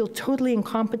scholars feel totally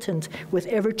incompetent with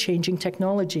ever-changing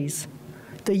technologies.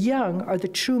 The young are the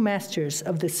true masters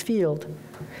of this field,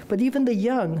 but even the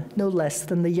young know less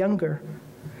than the younger.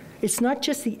 It's not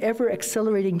just the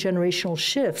ever-accelerating generational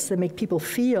shifts that make people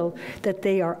feel that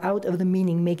they are out of the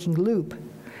meaning-making loop.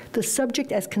 The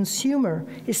subject as consumer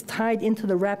is tied into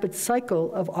the rapid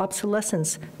cycle of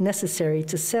obsolescence necessary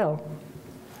to sell.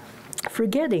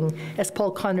 Forgetting, as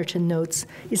Paul Connerton notes,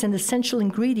 is an essential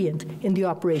ingredient in the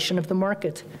operation of the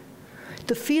market.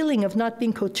 The feeling of not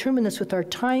being coterminous with our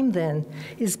time, then,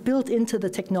 is built into the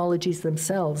technologies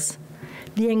themselves.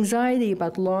 The anxiety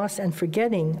about loss and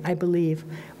forgetting, I believe,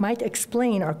 might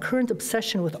explain our current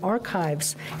obsession with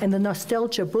archives and the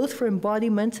nostalgia both for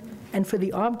embodiment and for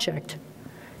the object.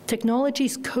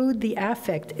 Technologies code the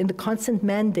affect in the constant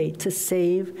mandate to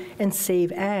save and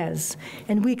save as,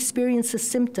 and we experience the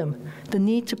symptom, the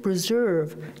need to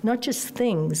preserve not just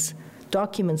things,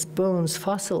 documents, bones,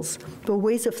 fossils, but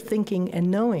ways of thinking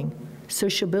and knowing,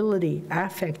 sociability,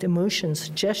 affect, emotions,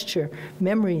 gesture,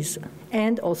 memories,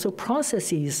 and also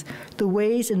processes, the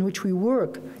ways in which we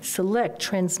work, select,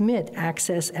 transmit,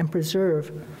 access, and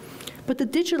preserve. But the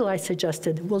digital, I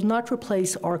suggested, will not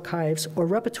replace archives or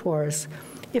repertoires.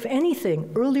 If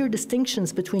anything, earlier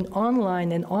distinctions between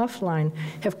online and offline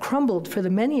have crumbled for the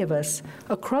many of us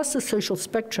across the social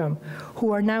spectrum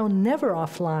who are now never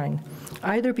offline,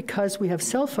 either because we have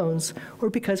cell phones or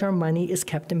because our money is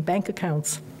kept in bank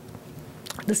accounts.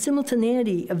 The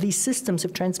simultaneity of these systems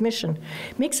of transmission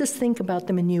makes us think about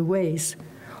them in new ways.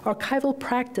 Archival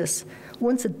practice,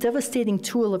 once a devastating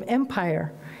tool of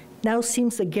empire, now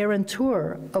seems the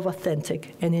guarantor of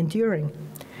authentic and enduring.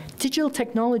 Digital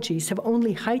technologies have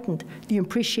only heightened the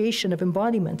appreciation of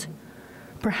embodiment.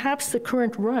 Perhaps the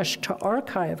current rush to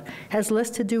archive has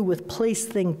less to do with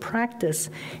place-thing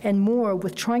practice and more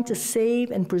with trying to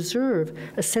save and preserve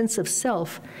a sense of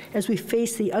self as we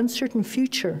face the uncertain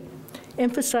future,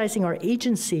 emphasizing our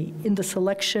agency in the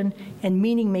selection and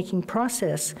meaning-making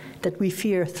process that we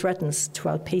fear threatens to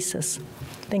outpace us.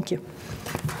 Thank you.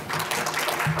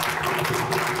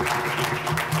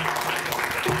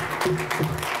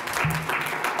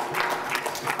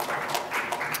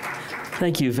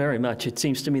 Thank you very much. It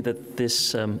seems to me that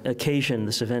this occasion,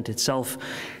 this event itself,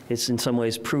 is in some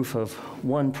ways proof of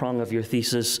one prong of your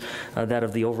thesis, that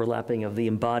of the overlapping of the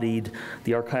embodied,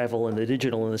 the archival, and the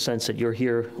digital, in the sense that you're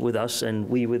here with us and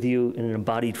we with you in an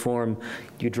embodied form.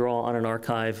 You draw on an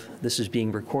archive. This is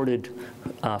being recorded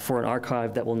for an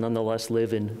archive that will nonetheless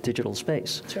live in digital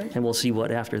space. That's right. And we'll see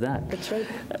what after that. That's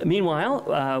right.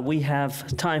 Meanwhile, we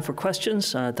have time for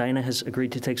questions. Diana has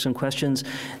agreed to take some questions.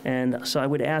 And so I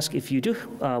would ask, if you do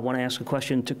want to ask a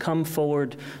question, to come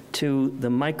forward to the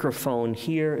microphone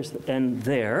here and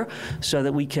there so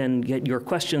that we can get your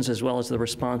questions as well as the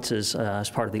responses as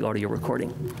part of the audio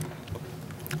recording.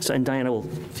 So, and Diana will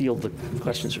field the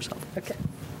questions herself. Okay.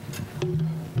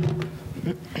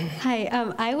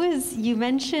 Hi, you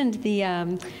mentioned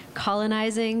the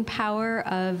colonizing power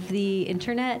of the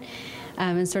internet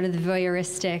and sort of the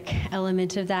voyeuristic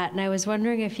element of that. And I was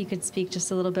wondering if you could speak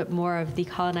just a little bit more of the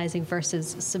colonizing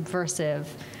versus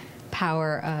subversive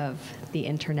power of the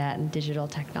internet and digital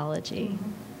technology.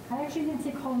 Mm-hmm. I actually didn't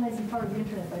say colonizing power of the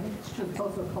internet, but I think it's true. It's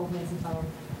also a colonizing power.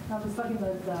 I was talking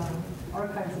about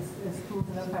archives as tools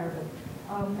in empire, but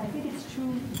I think it's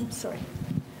true. Oops, sorry.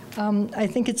 I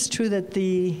think it's true that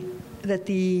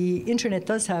the internet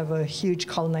does have a huge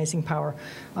colonizing power.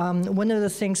 One of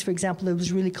the things, for example, that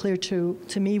was really clear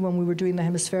to me when we were doing the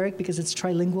Hemispheric, because it's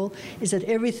trilingual, is that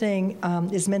everything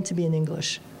is meant to be in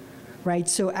English, right?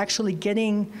 So actually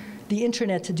getting the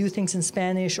internet to do things in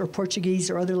Spanish or Portuguese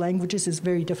or other languages is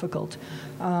very difficult.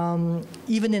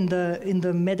 Even in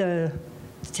the meta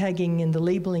tagging and the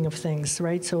labeling of things,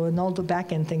 right? So in all the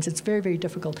back-end things, it's very, very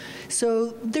difficult. So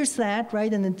there's that,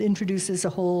 right? And it introduces a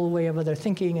whole way of other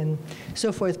thinking and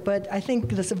so forth. But I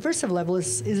think the subversive level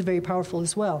is very powerful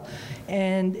as well.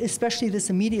 And especially this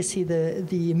immediacy,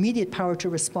 the immediate power to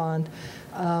respond.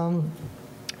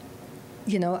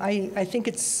 You know, I think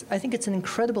it's an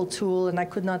incredible tool, and I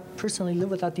could not personally live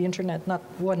without the internet, not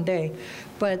one day.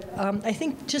 But I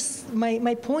think just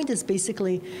my point is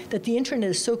basically that the internet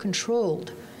is so controlled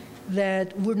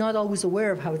that we're not always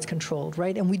aware of how it's controlled,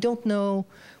 right? And we don't know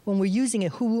when we're using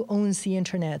it who owns the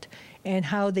internet and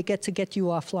how they get you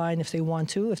offline if they want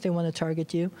to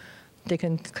target you. They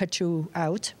can cut you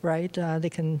out, right? They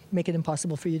can make it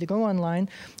impossible for you to go online,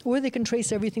 or they can trace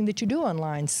everything that you do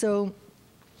online. So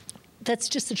that's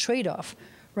just a trade-off,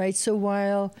 right? So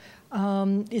while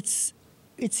it's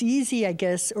easy, I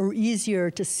guess, or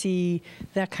easier to see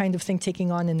that kind of thing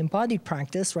taking on an embodied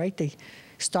practice, right? They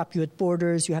stop you at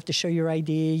borders, you have to show your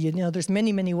ID. You know, there's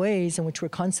many, many ways in which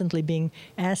we're constantly being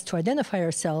asked to identify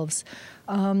ourselves.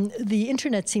 The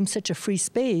internet seems such a free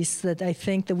space that I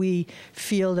think that we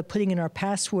feel that putting in our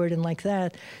password and like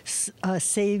that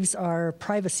saves our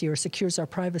privacy or secures our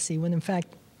privacy, when in fact,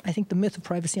 I think the myth of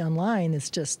privacy online is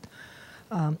just,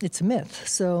 it's a myth.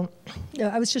 So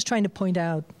I was just trying to point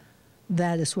out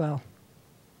that as well.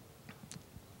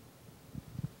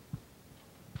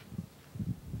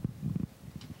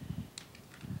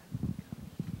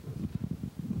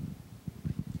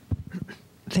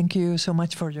 Thank you so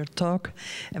much for your talk,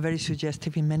 very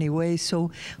suggestive in many ways.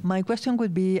 So my question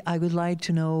would be, I would like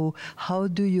to know, how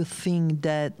do you think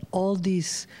that all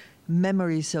these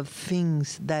memories of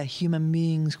things that human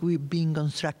beings we've been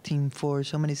constructing for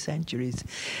so many centuries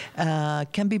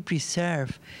can be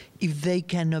preserved if they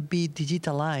cannot be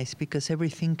digitalized, because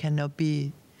everything cannot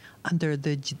be under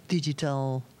the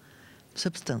digital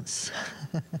substance?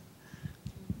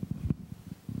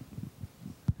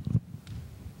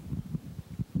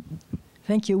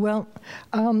 Thank you. Well,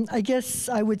 I guess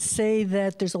I would say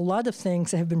that there's a lot of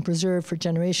things that have been preserved for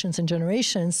generations and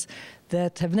generations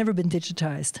that have never been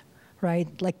digitized, right?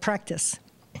 Like practice.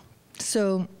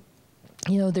 So,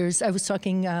 you know, I was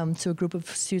talking to a group of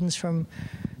students from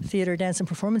theater, dance, and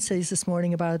performance studies this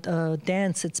morning about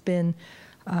dance. It's been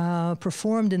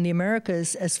performed in the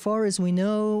Americas, as far as we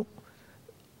know,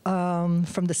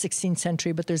 from the 16th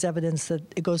century, but there's evidence that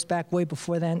it goes back way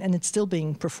before then, and it's still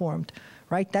being performed,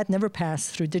 right? That never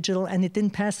passed through digital, and it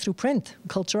didn't pass through print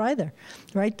culture either,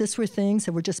 right? These were things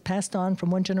that were just passed on from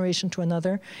one generation to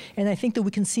another, and I think that we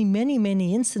can see many,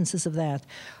 many instances of that.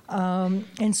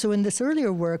 And so in this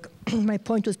earlier work, my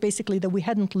point was basically that we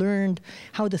hadn't learned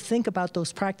how to think about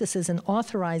those practices and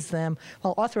authorize them.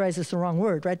 Well, authorize is the wrong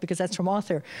word, right? Because that's from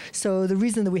author. So the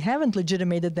reason that we haven't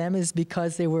legitimated them is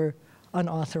because they were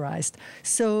unauthorized.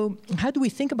 So how do we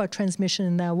think about transmission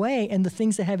in that way, and the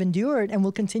things that have endured and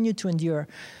will continue to endure?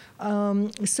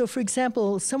 So for example,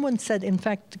 someone said, in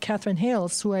fact, Catherine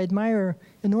Hales, who I admire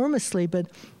enormously, but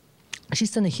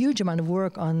she's done a huge amount of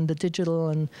work on the digital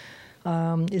and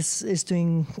is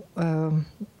doing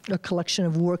a collection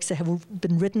of works that have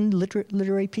been written,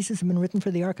 literary pieces have been written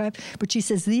for the archive. But she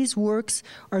says these works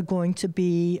are going to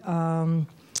be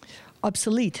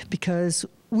obsolete because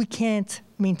we can't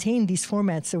maintain these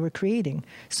formats that we're creating.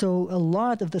 So a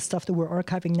lot of the stuff that we're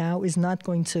archiving now is not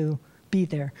going to be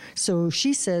there. So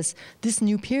she says this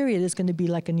new period is going to be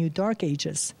like a new Dark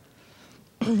Ages.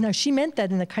 Now, she meant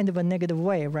that in a kind of a negative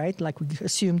way, right? Like we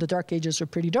assume the Dark Ages are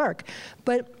pretty dark.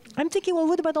 But I'm thinking, well,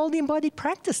 what about all the embodied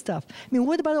practice stuff? I mean,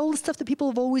 what about all the stuff that people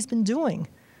have always been doing,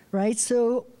 right?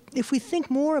 So if we think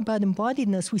more about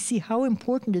embodiedness, we see how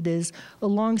important it is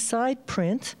alongside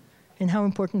print, and how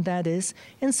important that is.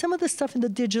 And some of the stuff in the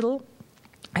digital,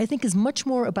 I think, is much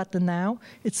more about the now.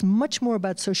 It's much more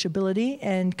about sociability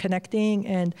and connecting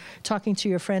and talking to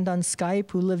your friend on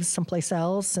Skype who lives someplace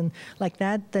else and like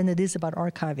that than it is about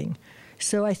archiving.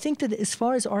 So I think that as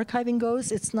far as archiving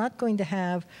goes, it's not going to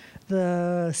have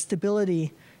the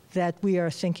stability that we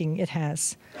are thinking it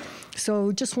has.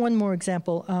 So just one more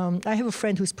example. I have a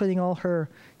friend who's putting all her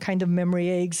kind of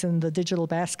memory eggs in the digital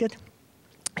basket.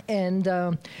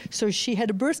 And so she had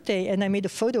a birthday, and I made a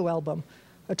photo album,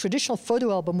 a traditional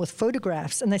photo album with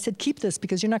photographs. And I said, keep this,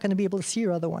 because you're not going to be able to see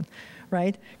your other one,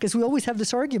 right? Because we always have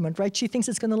this argument, right? She thinks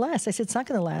it's going to last. I said, it's not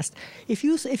going to last. If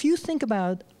you think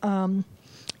about,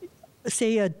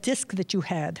 say, a disk that you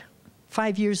had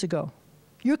 5 years ago,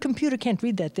 your computer can't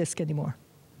read that disk anymore,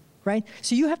 right?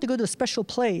 So you have to go to a special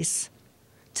place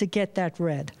to get that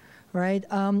read, right?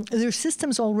 There's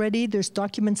systems already, there's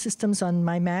document systems on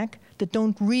my Mac that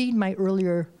don't read my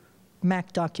earlier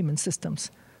Mac document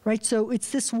systems, right? So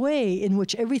it's this way in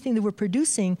which everything that we're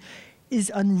producing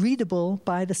is unreadable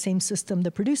by the same system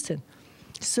that produced it.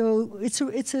 So it's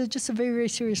just a very, very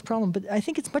serious problem. But I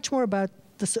think it's much more about,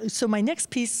 so my next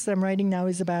piece I'm writing now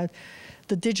is about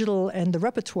the digital and the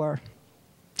repertoire,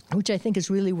 which I think is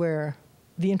really where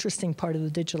the interesting part of the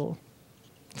digital,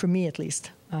 for me at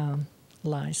least,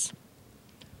 lies.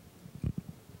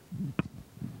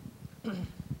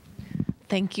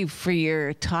 Thank you for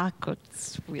your talk.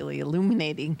 It's really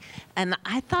illuminating. And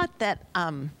I thought that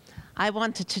I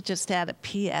wanted to just add a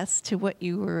PS to what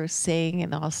you were saying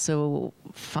and also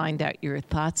find out your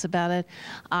thoughts about it.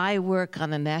 I work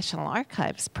on a National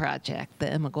Archives project, the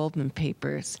Emma Goldman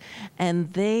Papers,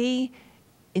 and they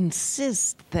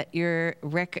insist that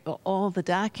all the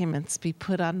documents be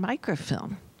put on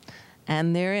microfilm.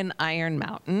 And they're in Iron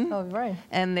Mountain. Oh, right.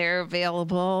 And they're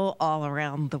available all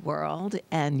around the world.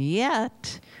 And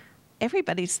yet,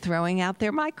 everybody's throwing out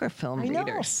their microfilm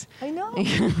readers. I know.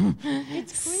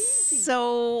 It's crazy.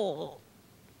 So,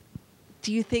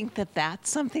 do you think that that's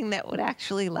something that would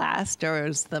actually last, or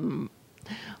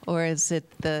is it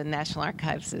the National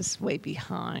Archives is way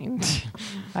behind?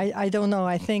 I don't know.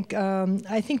 I think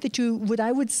that what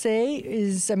I would say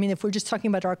is, I mean, if we're just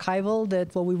talking about archival,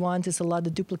 that what we want is a lot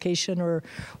of duplication or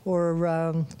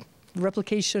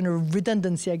replication or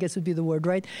redundancy, I guess would be the word,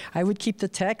 right? I would keep the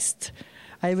text.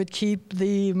 I would keep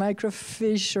the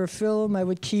microfiche or film. I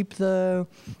would keep the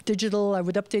digital. I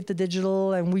would update the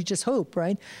digital, and we just hope,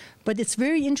 right? But it's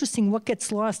very interesting what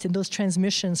gets lost in those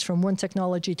transmissions from one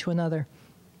technology to another.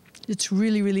 It's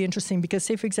really, really interesting because,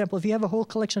 say, for example, if you have a whole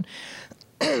collection,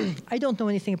 I don't know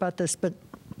anything about this, but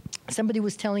somebody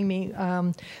was telling me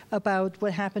about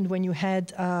what happened when you had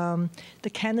the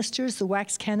canisters, the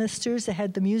wax canisters that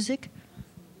had the music.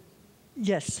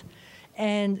 Yes,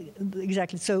 and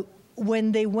exactly. So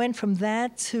when they went from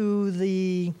that to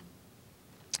the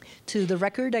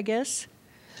record, I guess,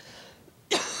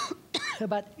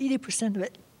 about 80% of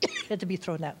it had to be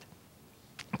thrown out.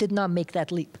 Did not make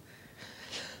that leap.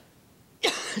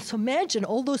 So imagine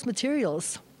all those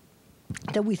materials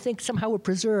that we think somehow were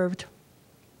preserved.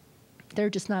 They're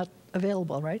just not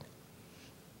available, right?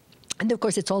 And of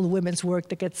course, it's all the women's work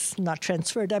that gets not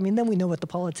transferred. I mean, then we know what the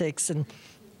politics and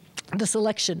the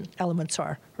selection elements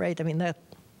are, right? I mean, that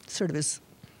sort of is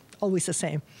always the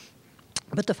same.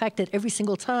 But the fact that every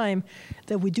single time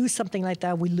that we do something like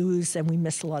that, we lose and we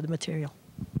miss a lot of material.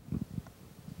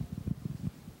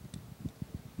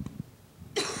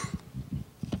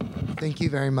 Thank you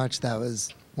very much. That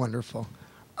was wonderful.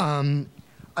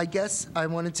 I guess I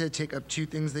wanted to take up two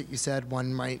things that you said,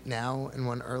 one right now and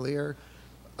one earlier.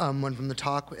 One from the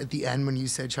talk at the end when you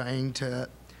said trying to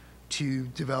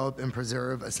develop and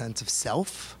preserve a sense of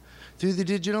self through the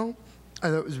digital. I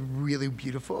thought it was really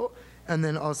beautiful. And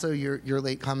then also your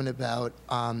late comment about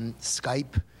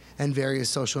Skype and various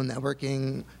social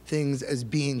networking things as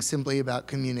being simply about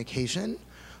communication,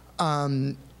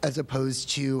 as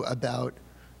opposed to about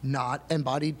not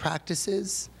embodied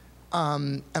practices.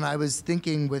 And I was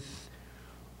thinking with,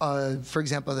 for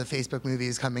example, the Facebook movie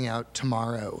is coming out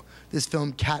tomorrow. This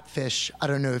film, Catfish, I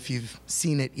don't know if you've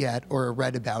seen it yet or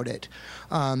read about it.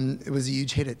 It was a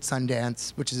huge hit at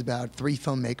Sundance, which is about 3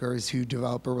 filmmakers who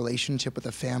develop a relationship with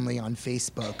a family on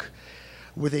Facebook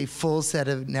with a full set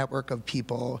of network of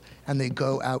people, and they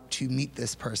go out to meet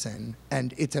this person.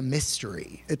 And it's a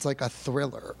mystery. It's like a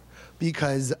thriller.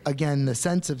 Because again, the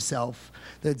sense of self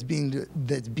that's being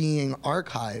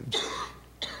archived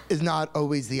is not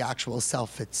always the actual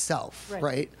self itself,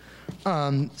 right?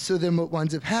 So then what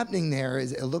winds up happening there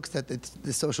is it looks at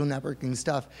the social networking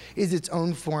stuff is its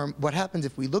own form. What happens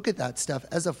if we look at that stuff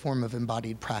as a form of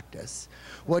embodied practice?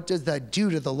 What does that do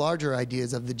to the larger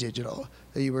ideas of the digital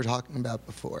that you were talking about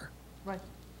before? Right.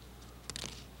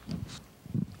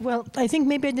 Well, I think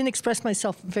maybe I didn't express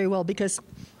myself very well because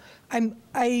I'm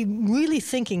really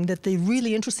thinking that the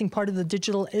really interesting part of the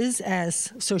digital is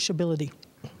as sociability,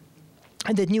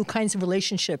 and that new kinds of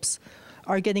relationships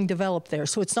are getting developed there.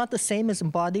 So it's not the same as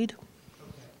embodied.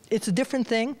 It's a different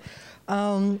thing.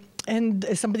 And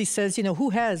as somebody says, you know,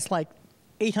 who has like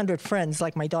 800 friends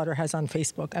like my daughter has on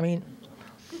Facebook? I mean,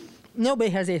 Nobody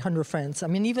has 800 friends. I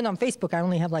mean, even on Facebook, I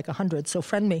only have like 100, so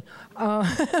friend me. Now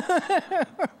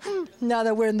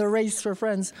that we're in the race for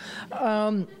friends.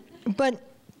 But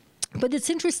it's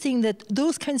interesting that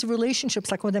those kinds of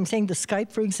relationships, like what I'm saying, the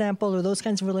Skype, for example, or those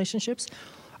kinds of relationships,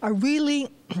 are really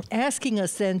asking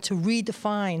us then to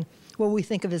redefine what we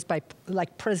think of as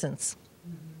like presence.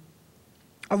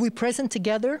 Are we present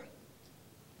together?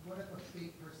 What if a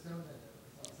fake persona,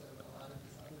 because also a lot of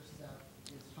this other stuff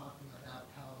is talking about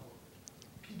how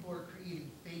people are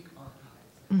creating fake archives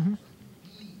that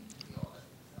actually can be real as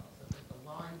themselves. So that the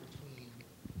line between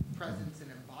presence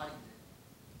and embodiment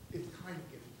is kind of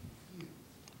getting confused.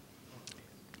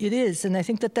 It is, and I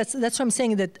think that's what I'm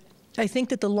saying, that I think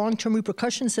that the long-term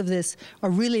repercussions of this are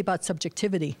really about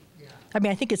subjectivity. Yeah. I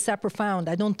mean, I think it's that profound.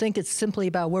 I don't think it's simply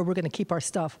about where we're going to keep our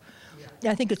stuff.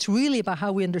 Yeah. I think it's really about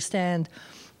how we understand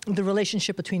the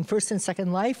relationship between first and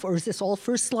second life, or is this all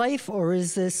first life, or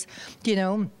is this,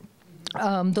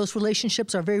 those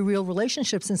relationships are very real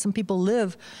relationships, and some people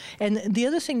live. And the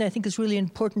other thing that I think is really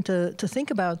important to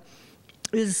think about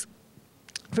is,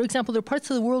 for example, there are parts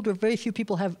of the world where very few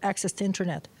people have access to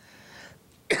internet.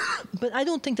 But I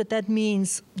don't think that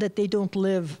means that they don't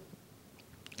live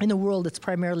in a world that's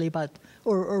primarily about,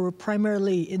 or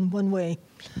primarily in one way,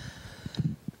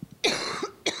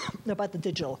 about the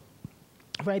digital,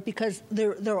 right? Because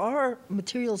there are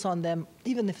materials on them,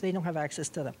 even if they don't have access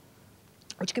to them,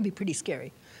 which can be pretty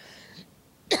scary.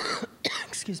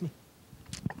 Excuse me.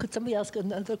 Could somebody ask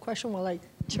another question while I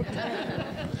chirp?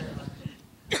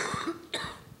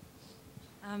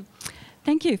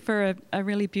 Thank you for a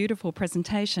really beautiful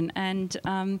presentation, and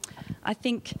I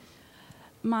think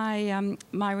my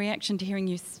reaction to hearing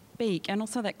you speak, and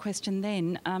also that question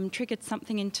then, triggered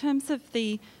something in terms of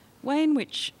the way in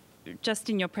which, just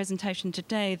in your presentation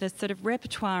today, the sort of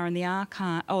repertoire and the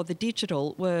archive, or the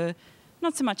digital, were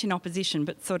not so much in opposition,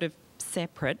 but sort of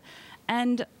separate.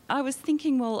 And I was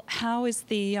thinking, well, how is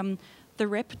the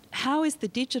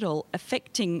digital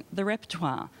affecting the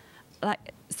repertoire?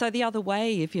 Like, so the other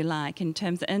way, if you like, in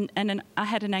terms of, and I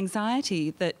had an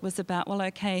anxiety that was about, well,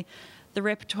 okay, the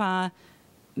repertoire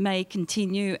may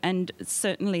continue, and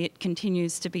certainly it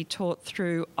continues to be taught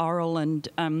through oral and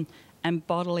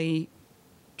bodily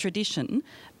tradition,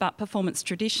 but performance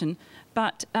tradition.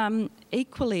 But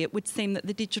equally, it would seem that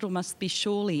the digital must be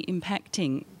surely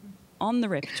impacting on the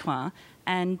repertoire,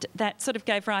 and that sort of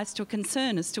gave rise to a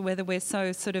concern as to whether we're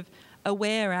so sort of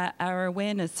aware, our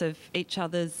awareness of each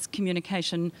other's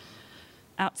communication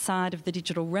outside of the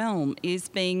digital realm is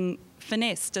being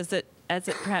finessed as it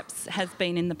perhaps has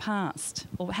been in the past,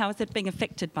 or how is it being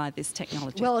affected by this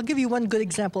technology? Well, I'll give you one good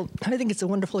example. I think it's a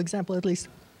wonderful example, at least.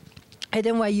 At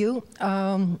NYU,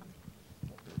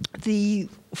 the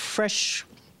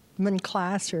freshman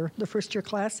class, or the first-year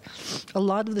class, a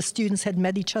lot of the students had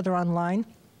met each other online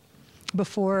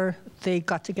before they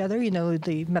got together. You know,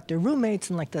 they met their roommates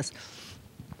and like this.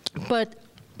 But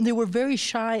they were very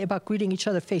shy about greeting each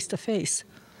other face-to-face.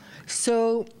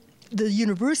 So the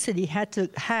university had to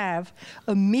have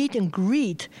a meet and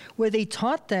greet where they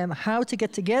taught them how to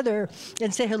get together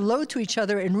and say hello to each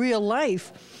other in real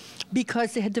life,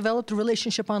 because they had developed a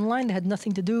relationship online that had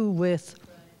nothing to do with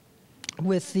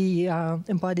the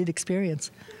embodied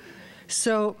experience.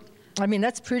 So, I mean,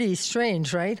 that's pretty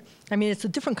strange, right? I mean, it's a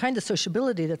different kind of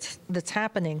sociability that's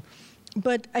happening.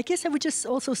 But I guess I would just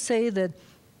also say that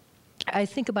I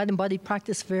think about embodied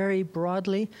practice very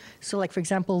broadly. So, like, for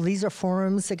example, these are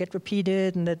forums that get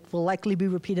repeated and that will likely be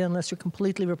repeated unless you're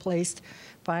completely replaced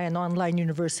by an online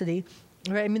university.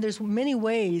 Right? I mean, there's many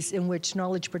ways in which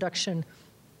knowledge production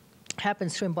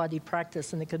happens through embodied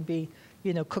practice, and it could be,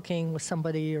 you know, cooking with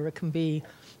somebody, or it can be,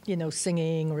 you know,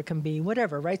 singing, or it can be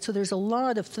whatever, right? So there's a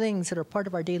lot of things that are part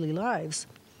of our daily lives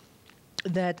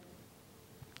that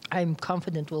I'm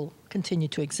confident will continue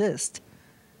to exist,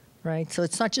 right? So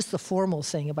it's not just the formal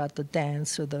thing about the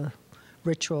dance or the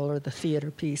ritual or the theater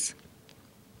piece.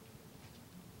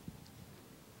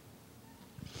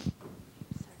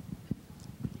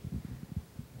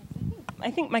 I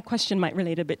think my question might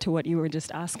relate a bit to what you were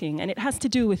just asking, and it has to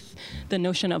do with the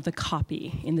notion of the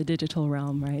copy in the digital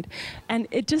realm, right? And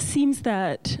it just seems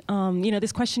that,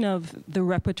 this question of the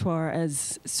repertoire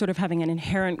as sort of having an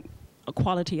inherent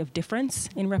quality of difference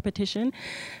in repetition,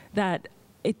 that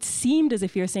it seemed as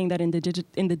if you're saying that in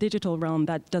the digital realm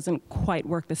that doesn't quite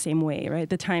work the same way, right?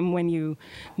 The time when you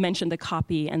mentioned the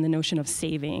copy and the notion of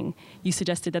saving, you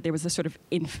suggested that there was a sort of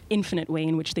infinite way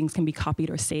in which things can be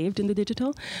copied or saved in the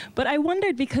digital. But I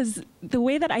wondered, because the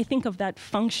way that I think of that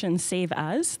function, save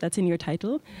as, that's in your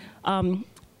title,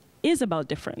 is about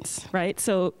difference, right?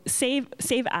 So save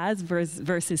as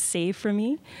versus save for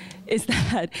me is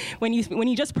that when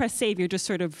you just press save, you're just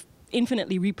sort of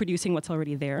infinitely reproducing what's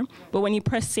already there. But when you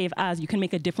press save as, you can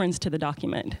make a difference to the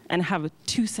document and have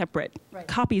two separate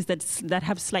copies that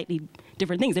have slightly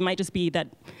different things. It might just be that,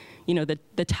 you know, the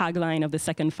tagline of the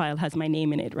second file has my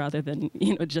name in it rather than,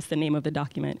 you know, just the name of the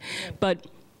document. But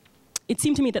it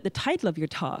seemed to me that the title of your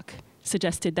talk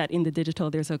suggested that in the digital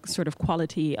there's a sort of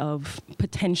quality of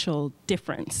potential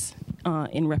difference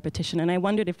in repetition. And I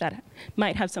wondered if that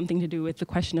might have something to do with the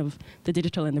question of the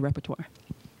digital and the repertoire.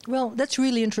 Well, that's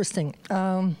really interesting,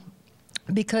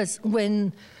 because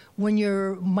when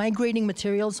you're migrating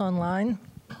materials online,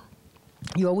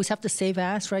 you always have to save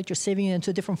as, right? You're saving it into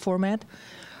a different format.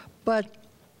 But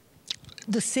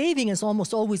the saving is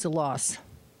almost always a loss,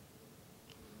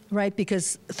 right?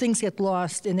 Because things get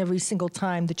lost in every single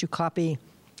time that you copy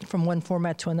from one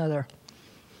format to another.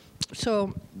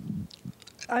 So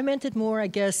I meant it more, I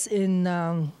guess, in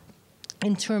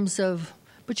terms of,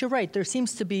 but you're right, there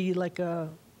seems to be like an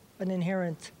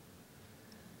inherent,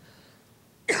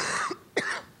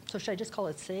 so should I just call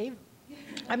it save?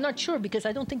 I'm not sure, because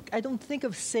I don't think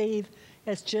of save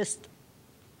as just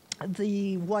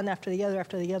the one after the other,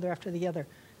 after the other, after the other.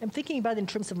 I'm thinking about it in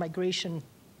terms of migration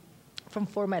from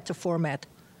format to format,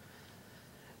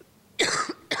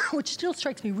 which still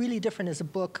strikes me really different as a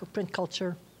book, print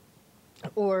culture,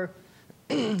 or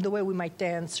the way we might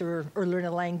dance or learn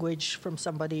a language from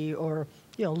somebody, or,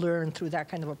 you know, learn through that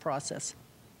kind of a process.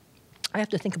 I have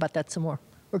to think about that some more,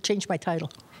 or change my title.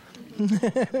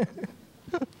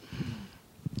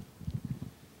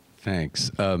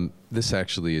 Thanks. This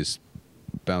actually is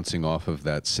bouncing off of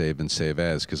that save and save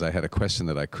as, because I had a question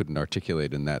that I couldn't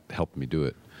articulate, and that helped me do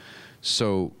it.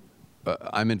 So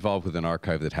I'm involved with an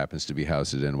archive that happens to be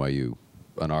housed at NYU,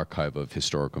 an archive of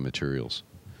historical materials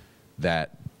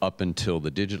that up until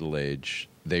the digital age,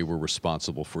 they were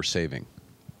responsible for saving,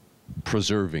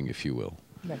 preserving, if you will.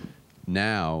 Right.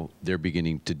 Now they're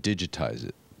beginning to digitize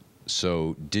it.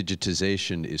 So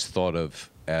digitization is thought of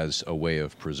as a way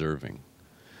of preserving.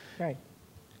 Right.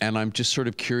 And I'm just sort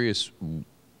of curious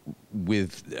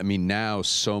I mean, now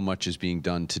so much is being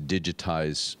done to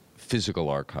digitize physical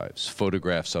archives.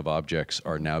 Photographs of objects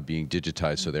are now being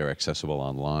digitized so they're accessible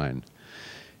online.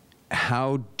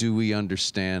 How do we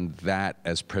understand that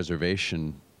as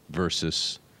preservation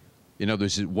versus, you know,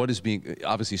 what is being,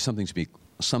 obviously something's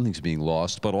being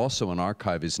lost, but also an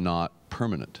archive is not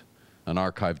permanent. An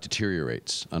archive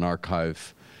deteriorates. An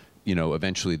archive, you know,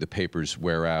 eventually the papers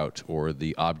wear out or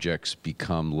the objects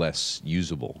become less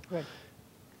usable. Right.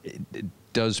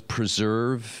 Does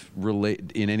preserve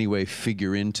in any way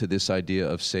figure into this idea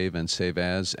of save and save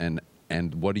as, and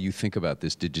what do you think about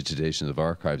this digitization of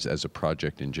archives as a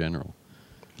project in general?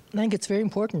 I think it's very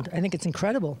important. I think it's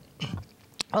incredible.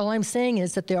 All I'm saying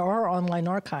is that there are online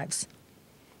archives,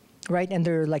 right? And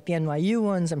they're like the NYU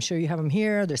ones. I'm sure you have them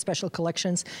here. They're special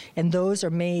collections, and those are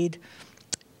made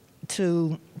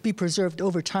to be preserved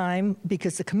over time,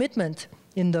 because the commitment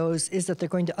in those is that they're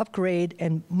going to upgrade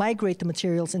and migrate the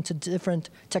materials into different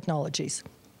technologies,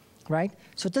 right?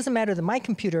 So it doesn't matter that my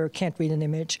computer can't read an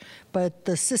image, but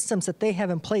the systems that they have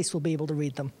in place will be able to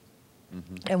read them.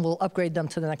 Mm-hmm. And we'll upgrade them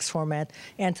to the next format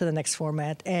and to the next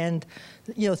format. And,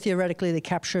 you know, theoretically, they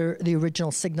capture the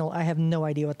original signal. I have no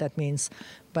idea what that means,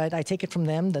 but I take it from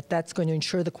them that that's going to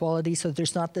ensure the quality so that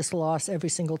there's not this loss every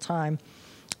single time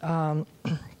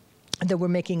that we're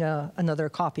making another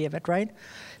copy of it, right?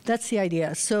 That's the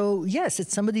idea. So yes,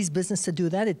 it's somebody's business to do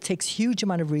that. It takes huge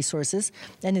amount of resources,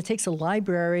 and it takes a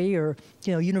library, or,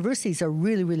 you know, universities are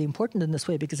really, really important in this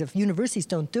way, because if universities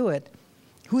don't do it,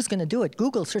 who's going to do it?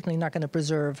 Google's certainly not going to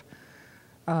preserve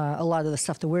a lot of the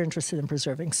stuff that we're interested in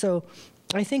preserving. So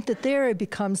I think that there it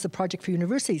becomes the project for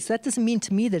universities. That doesn't mean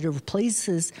to me that it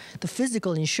replaces the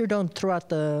physical, and you sure don't throw out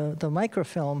the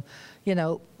microfilm. You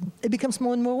know, it becomes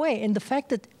more and more way. And the fact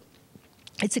that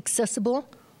it's accessible,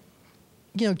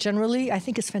 you know, generally, I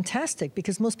think is fantastic,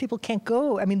 because most people can't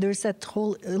go. I mean, there's that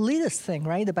whole elitist thing,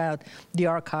 right, about the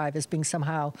archive as being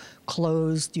somehow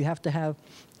closed. You have to have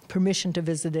permission to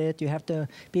visit it. You have to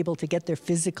be able to get there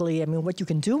physically. I mean, what you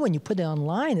can do when you put it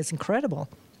online is incredible.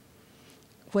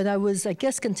 What I was, I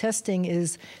guess, contesting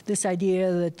is this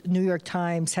idea that New York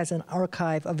Times has an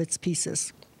archive of its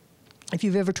pieces. If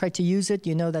you've ever tried to use it,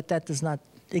 you know that that does not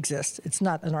exist. It's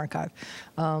not an archive.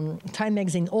 Time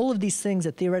Magazine, all of these things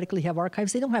that theoretically have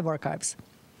archives, they don't have archives.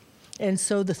 And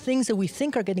so the things that we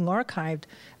think are getting archived,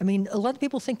 I mean, a lot of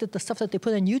people think that the stuff that they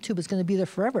put on YouTube is going to be there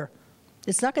forever.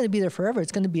 It's not going to be there forever.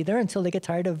 It's going to be there until they get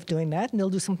tired of doing that, and they'll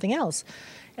do something else.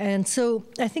 And so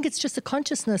I think it's just a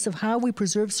consciousness of how we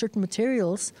preserve certain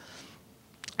materials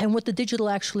And what the digital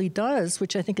actually does,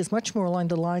 which I think is much more along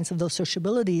the lines of those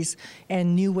sociabilities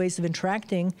and new ways of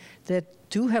interacting that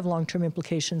do have long-term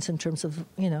implications in terms of,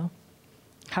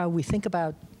 how we think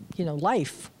about,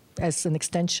 life as an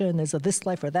extension, as a this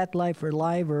life or that life or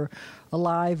live or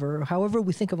alive or however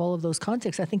we think of all of those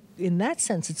contexts. I think in that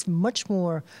sense, it's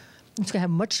going to have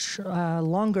much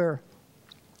longer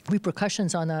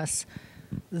repercussions on us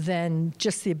than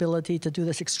just the ability to do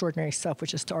this extraordinary stuff,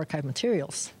 which is to archive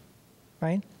materials.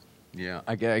 Right? Yeah,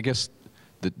 I guess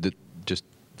the just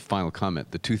final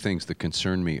comment, the two things that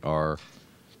concern me are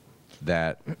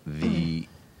that the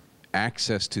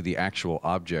access to the actual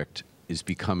object is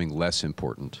becoming less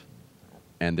important,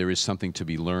 and there is something to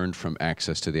be learned from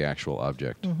access to the actual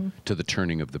object, to the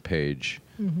turning of the page,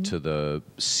 to the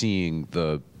seeing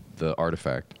the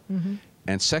artifact.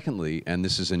 And secondly, and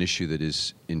this is an issue that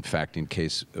is, in fact, in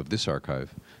case of this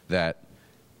archive, that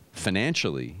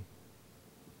financially,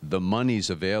 the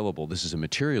monies available, this is a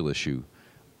material issue,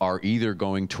 are either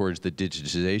going towards the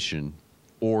digitization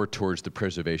or towards the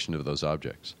preservation of those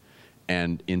objects.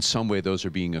 And in some way, those are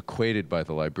being equated by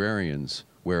the librarians,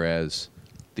 whereas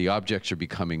the objects are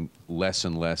becoming less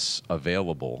and less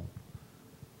available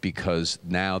because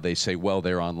now they say, well,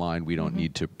 they're online, we don't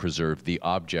need to preserve the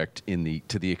object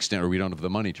to the extent, or we don't have the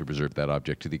money to preserve that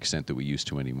object to the extent that we used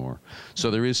to anymore.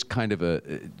 So there is kind of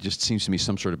it just seems to me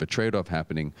some sort of a trade-off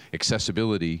happening,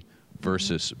 accessibility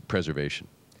versus preservation,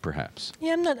 perhaps.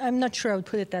 Yeah, I'm not sure I would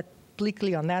put it that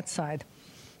bleakly on that side,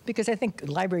 because I think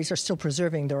libraries are still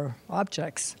preserving their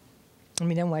objects. I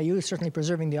mean, NYU is certainly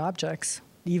preserving the objects,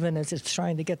 even as it's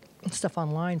trying to get stuff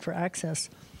online for access.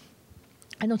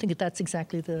 I don't think that's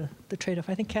exactly the trade-off.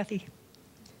 I think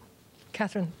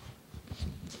Catherine.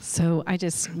 So I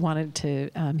just wanted to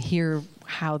hear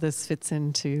how this fits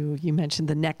into, you mentioned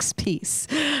the next piece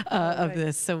of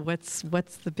this. So what's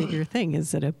the bigger thing?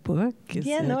 Is it a book? Is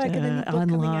I got a new book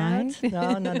online? coming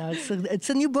out. No.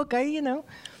 It's a new book.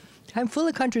 I'm full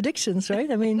of contradictions, right?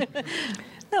 I mean,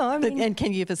 And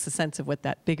can you give us a sense of what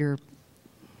that bigger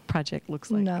project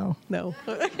looks like? No.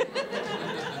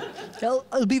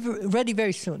 It'll be ready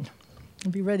very soon.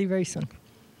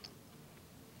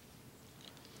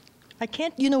 I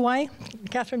can't, you know why,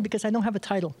 Catherine? Because I don't have a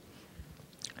title.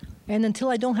 And until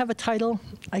I don't have a title,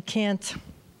 I can't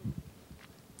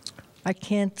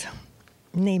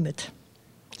name it.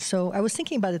 So I was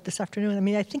thinking about it this afternoon. I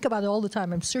mean, I think about it all the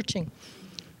time. I'm searching.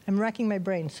 I'm racking my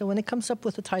brain. So when it comes up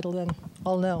with a title, then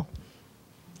I'll know.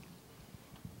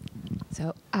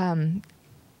 So,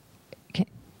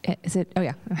 is it? Oh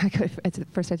yeah. At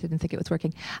first, I didn't think it was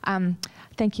working.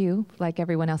 Thank you. Like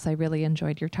everyone else, I really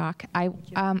enjoyed your talk. One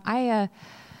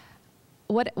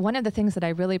of the things that I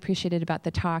really appreciated about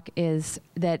the talk is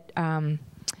that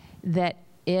that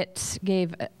it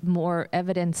gave more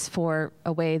evidence for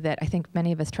a way that I think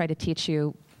many of us try to teach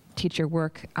your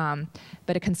work.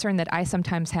 But a concern that I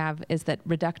sometimes have is that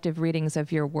reductive readings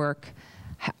of your work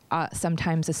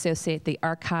sometimes associate the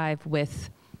archive with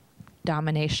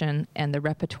domination and the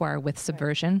repertoire with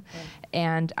subversion. Right.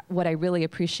 And what I really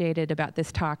appreciated about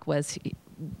this talk was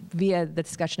via the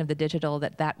discussion of the digital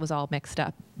that was all mixed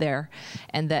up there,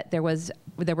 and that there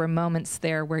were moments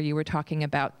there where you were talking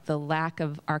about the lack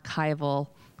of archival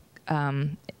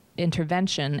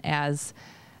intervention as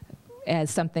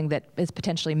something that is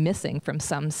potentially missing from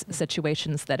some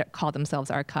situations that call themselves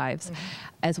archives,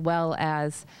 as well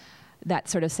as that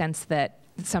sort of sense that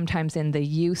sometimes in the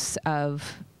use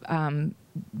of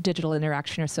digital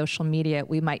interaction or social media,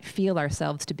 we might feel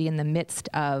ourselves to be in the midst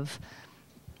of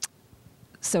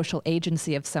social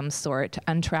agency of some sort,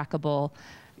 untrackable,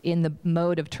 in the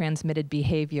mode of transmitted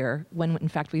behavior, when in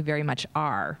fact we very much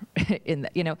are.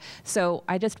 So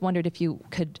I just wondered if you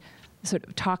could sort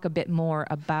of talk a bit more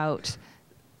about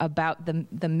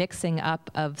the mixing up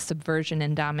of subversion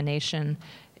and domination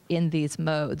in these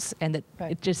modes, and that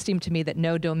it just seemed to me that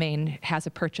no domain has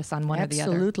a purchase on one or the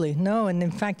other. Absolutely, no. And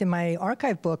in fact, in my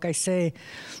archive book, I say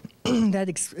that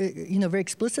very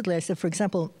explicitly. I said, for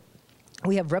example,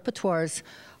 we have repertoires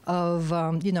of,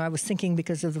 I was thinking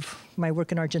because of my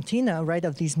work in Argentina, right,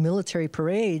 of these military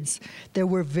parades that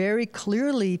were very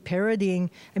clearly parodying,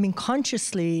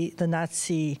 consciously the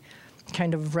Nazi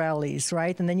kind of rallies,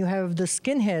 right? And then you have the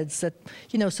skinheads that,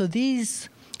 so these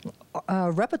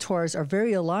repertoires are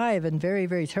very alive and very,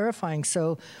 very terrifying.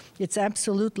 So it's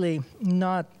absolutely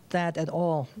not that at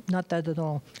all, not that at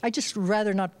all. I just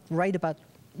rather not write about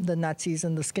the Nazis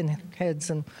and the skinheads,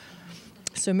 and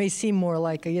so it may seem more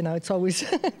like, it's always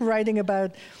writing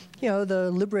about,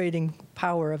 the liberating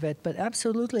power of it. But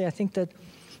absolutely, I think that,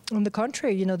 on the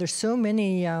contrary, there's so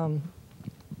many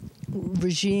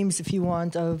regimes, if you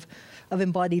want, of of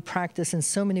embodied practice in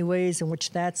so many ways in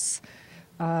which that's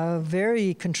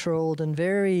very controlled and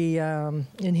very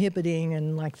inhibiting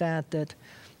and like that,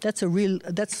 that's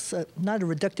not a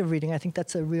reductive reading. I think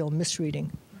that's a real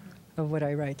misreading of what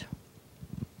I write.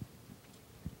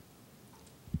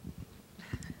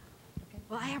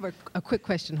 Well, I have a quick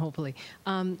question, hopefully.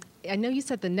 I know you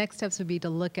said the next steps would be to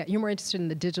look at, you're more interested in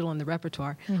the digital and the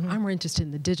repertoire. I'm more interested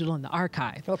in the digital and the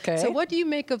archive. Okay. So what do you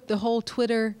make of the whole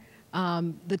Twitter,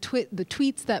 the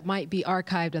tweets that might be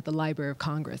archived at the Library of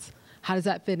Congress? How does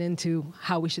that fit into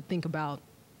how we should think about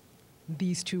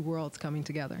these two worlds coming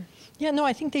together? Yeah, no,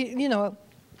 I think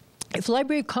if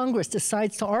Library of Congress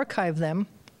decides to archive them,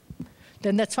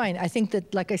 then that's fine. I think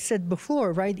that, like I said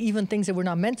before, right, even things that were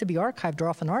not meant to be archived are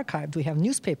often archived. We have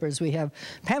newspapers, we have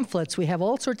pamphlets, we have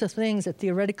all sorts of things that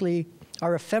theoretically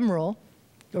are ephemeral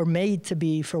or made to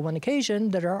be for one occasion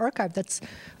that are archived. That's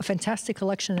a fantastic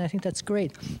collection, and I think that's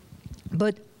great.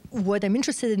 But what I'm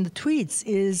interested in the tweets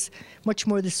is much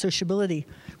more the sociability,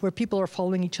 where people are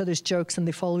following each other's jokes and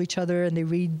they follow each other and they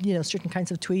read, certain kinds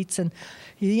of tweets. And,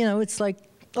 it's like,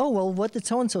 oh, well, what did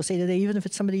so-and-so say today, even if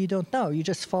it's somebody you don't know? You're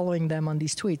just following them on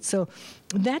these tweets. So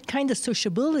that kind of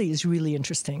sociability is really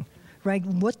interesting, right?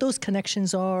 What those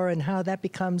connections are and how that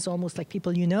becomes almost like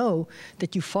people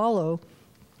that you follow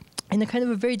in a kind of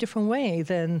a very different way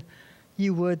than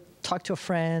you would talk to a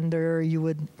friend or you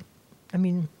would,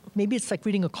 maybe it's like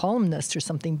reading a columnist or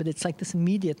something, but it's like this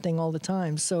immediate thing all the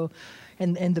time. So,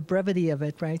 and the brevity of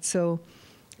it, right? So,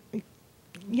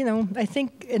 I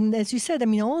think, and as you said,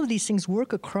 all of these things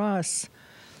work across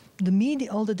the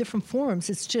media, all the different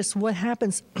forms. It's just what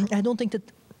happens. I don't think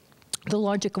that the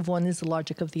logic of one is the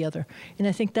logic of the other. And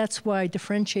I think that's why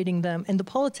differentiating them, and the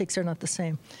politics are not the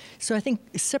same. So I think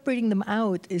separating them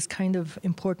out is kind of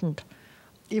important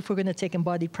if we're going to take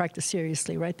embodied practice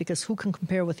seriously, right? Because who can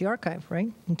compare with the archive,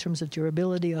 right? In terms of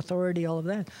durability, authority, all of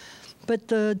that. But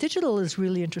the digital is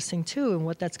really interesting too, and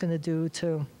what that's going to do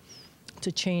to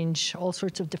change all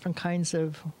sorts of different kinds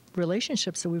of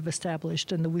relationships that we've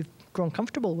established and that we've grown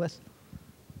comfortable with.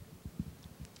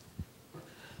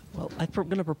 Well, I'm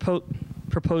going to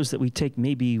propose that we take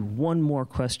maybe one more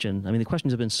question. The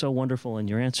questions have been so wonderful and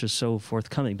your answers so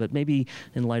forthcoming, but maybe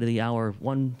in light of the hour,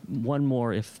 one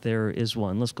more if there is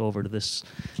one. Let's go over to this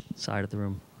side of the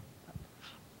room.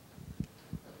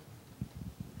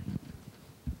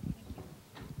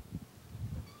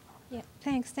 Yeah,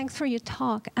 thanks for your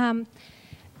talk. I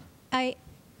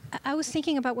was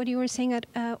thinking about what you were saying,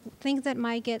 things that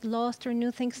might get lost or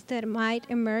new things that might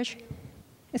emerge.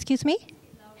 Excuse me?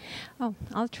 Oh,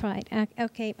 I'll try it.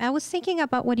 Okay. I was thinking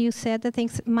about what you said, that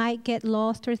things might get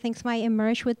lost or things might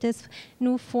emerge with this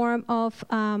new form of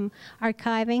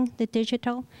archiving, the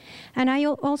digital. And I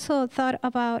also thought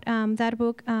about that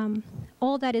book,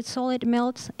 All That Is Solid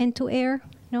Melts into Air,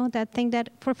 that thing that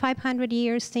for 500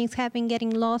 years things have been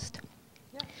getting lost.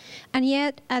 Yeah. And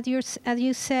yet, as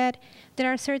you said,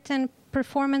 there are certain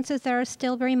performances that are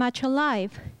still very much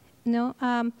alive.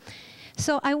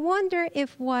 So I wonder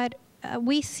if what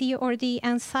we see, or the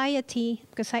anxiety,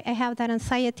 because I have that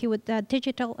anxiety with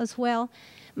digital as well,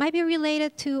 might be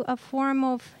related to a form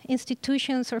of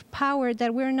institutions or power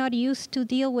that we're not used to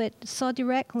deal with so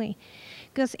directly.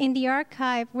 Because in the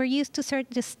archive, we're used to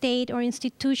certain the state or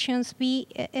institutions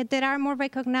that are more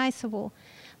recognizable.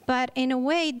 But in a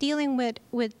way, dealing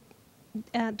with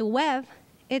the web,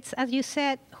 it's, as you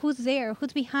said, who's there,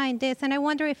 who's behind this? And I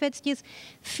wonder if it's just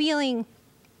feeling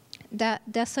that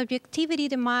the subjectivity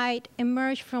that might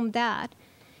emerge from that,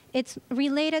 it's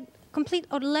related, complete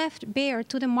or left bare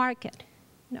to the market,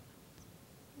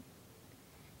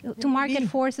 to market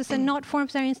forces and not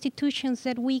forms or institutions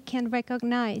that we can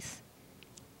recognize.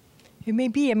 It may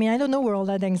be. I don't know where all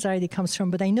that anxiety comes from,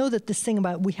 but I know that this thing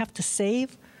about we have to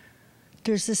save,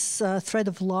 there's this threat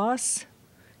of loss.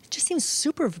 It just seems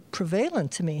super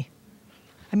prevalent to me.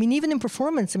 Even in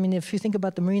performance, if you think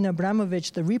about the Marina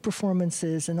Abramovich, the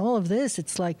re-performances and all of this,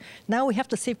 it's like, now we have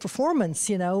to save performance,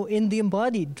 in the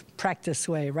embodied practice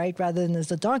way, right? Rather than as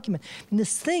a document. And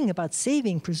this thing about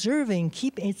saving, preserving,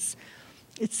 keeping,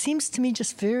 it seems to me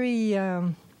just very,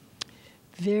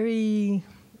 very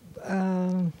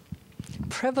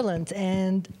prevalent.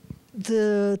 And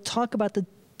the talk about the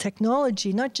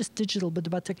technology, not just digital, but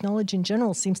about technology in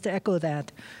general, seems to echo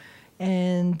that.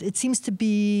 And it seems to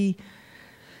be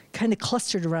kind of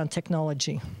clustered around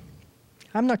technology.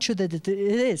 I'm not sure that it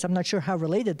is. I'm not sure how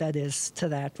related that is to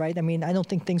that, right? I don't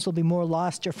think things will be more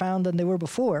lost or found than they were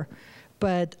before.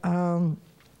 But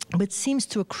it seems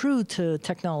to accrue to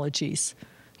technologies,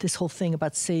 this whole thing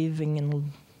about saving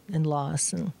and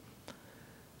loss.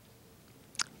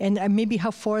 And maybe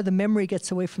how far the memory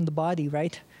gets away from the body,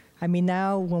 right? I mean,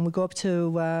 now when we go up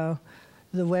to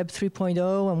the Web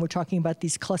 3.0 and we're talking about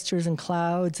these clusters and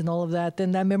clouds and all of that,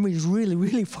 then that memory is really,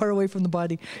 really far away from the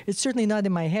body. It's certainly not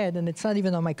in my head, and it's not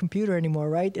even on my computer anymore,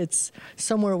 right? It's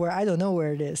somewhere where I don't know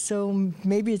where it is. So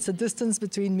maybe it's a distance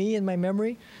between me and my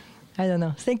memory. I don't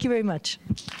know. Thank you very much.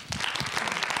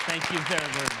 Thank you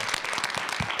very, very much.